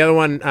 And then the other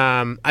one,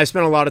 I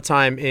spent a lot of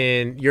time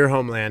in your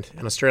homeland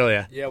in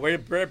Australia. Yeah, we're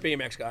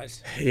BMX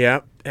guys.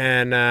 Yep.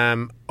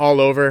 And all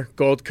over,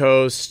 Gold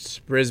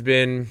Coast,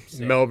 Brisbane,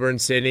 Melbourne,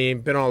 Sydney,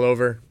 been all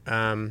over.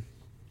 And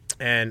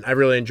I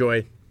really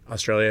enjoy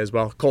Australia as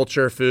well.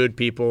 Culture, food,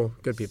 people,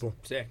 good people.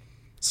 Sick.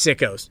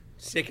 Sickos.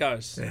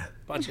 Sickos. Yeah.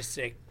 Bunch of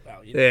sick.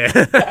 Well, Yeah.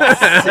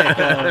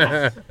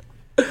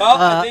 Well,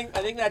 I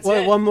think that's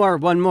it. One more.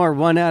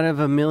 1 out of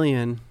a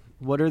million.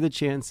 What are the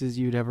chances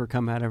you'd ever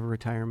come out of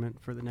retirement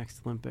for the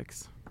next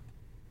Olympics?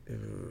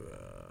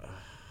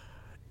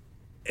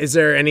 Is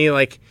there any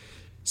like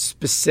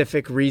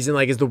specific reason?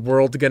 Like, is the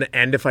world going to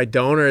end if I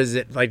don't, or is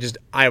it like just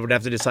I would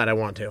have to decide I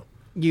want to?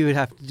 You would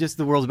have to, just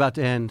the world's about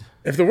to end.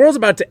 If the world's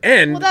about to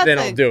end, Well, that's then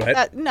I'll do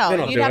it. No,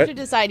 Then I'll you'd do have it. to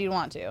decide you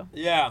want to.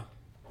 Yeah.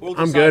 We'll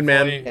I'm decide good, for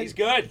man. you. He's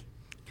good.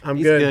 I'm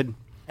He's good. good.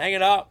 Hang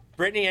it up.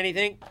 Brittany,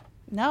 anything?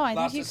 No, I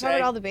Lots think you to covered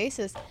say. all the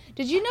bases.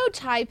 Did you know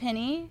Ty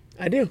Penny?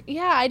 I do.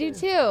 Yeah, I do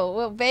too.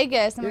 Well,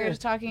 Vegas, and we were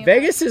just talking about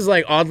Vegas is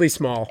like oddly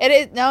small. It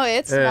is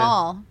it's Yeah.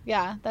 small.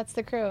 Yeah, that's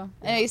the crew.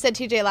 And you said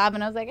TJ Lab,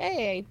 and I was like,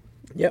 hey,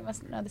 Yep. you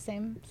must know the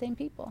same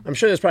people. I'm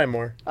sure there's probably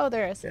more. Oh,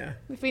 there is. Yeah.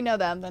 If we know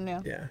them, then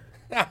yeah.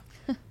 Yeah.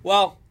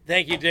 Well,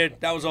 thank you, dude.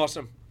 That was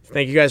awesome.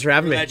 Thank you guys for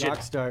having me. Legend.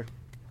 Rockstar.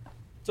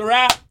 It's a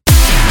wrap.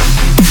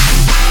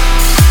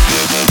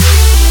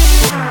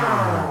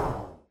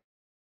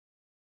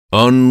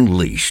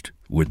 Unleashed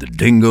with the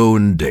Dingo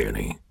and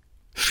Danny.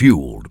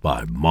 Fueled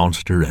by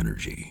Monster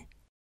Energy.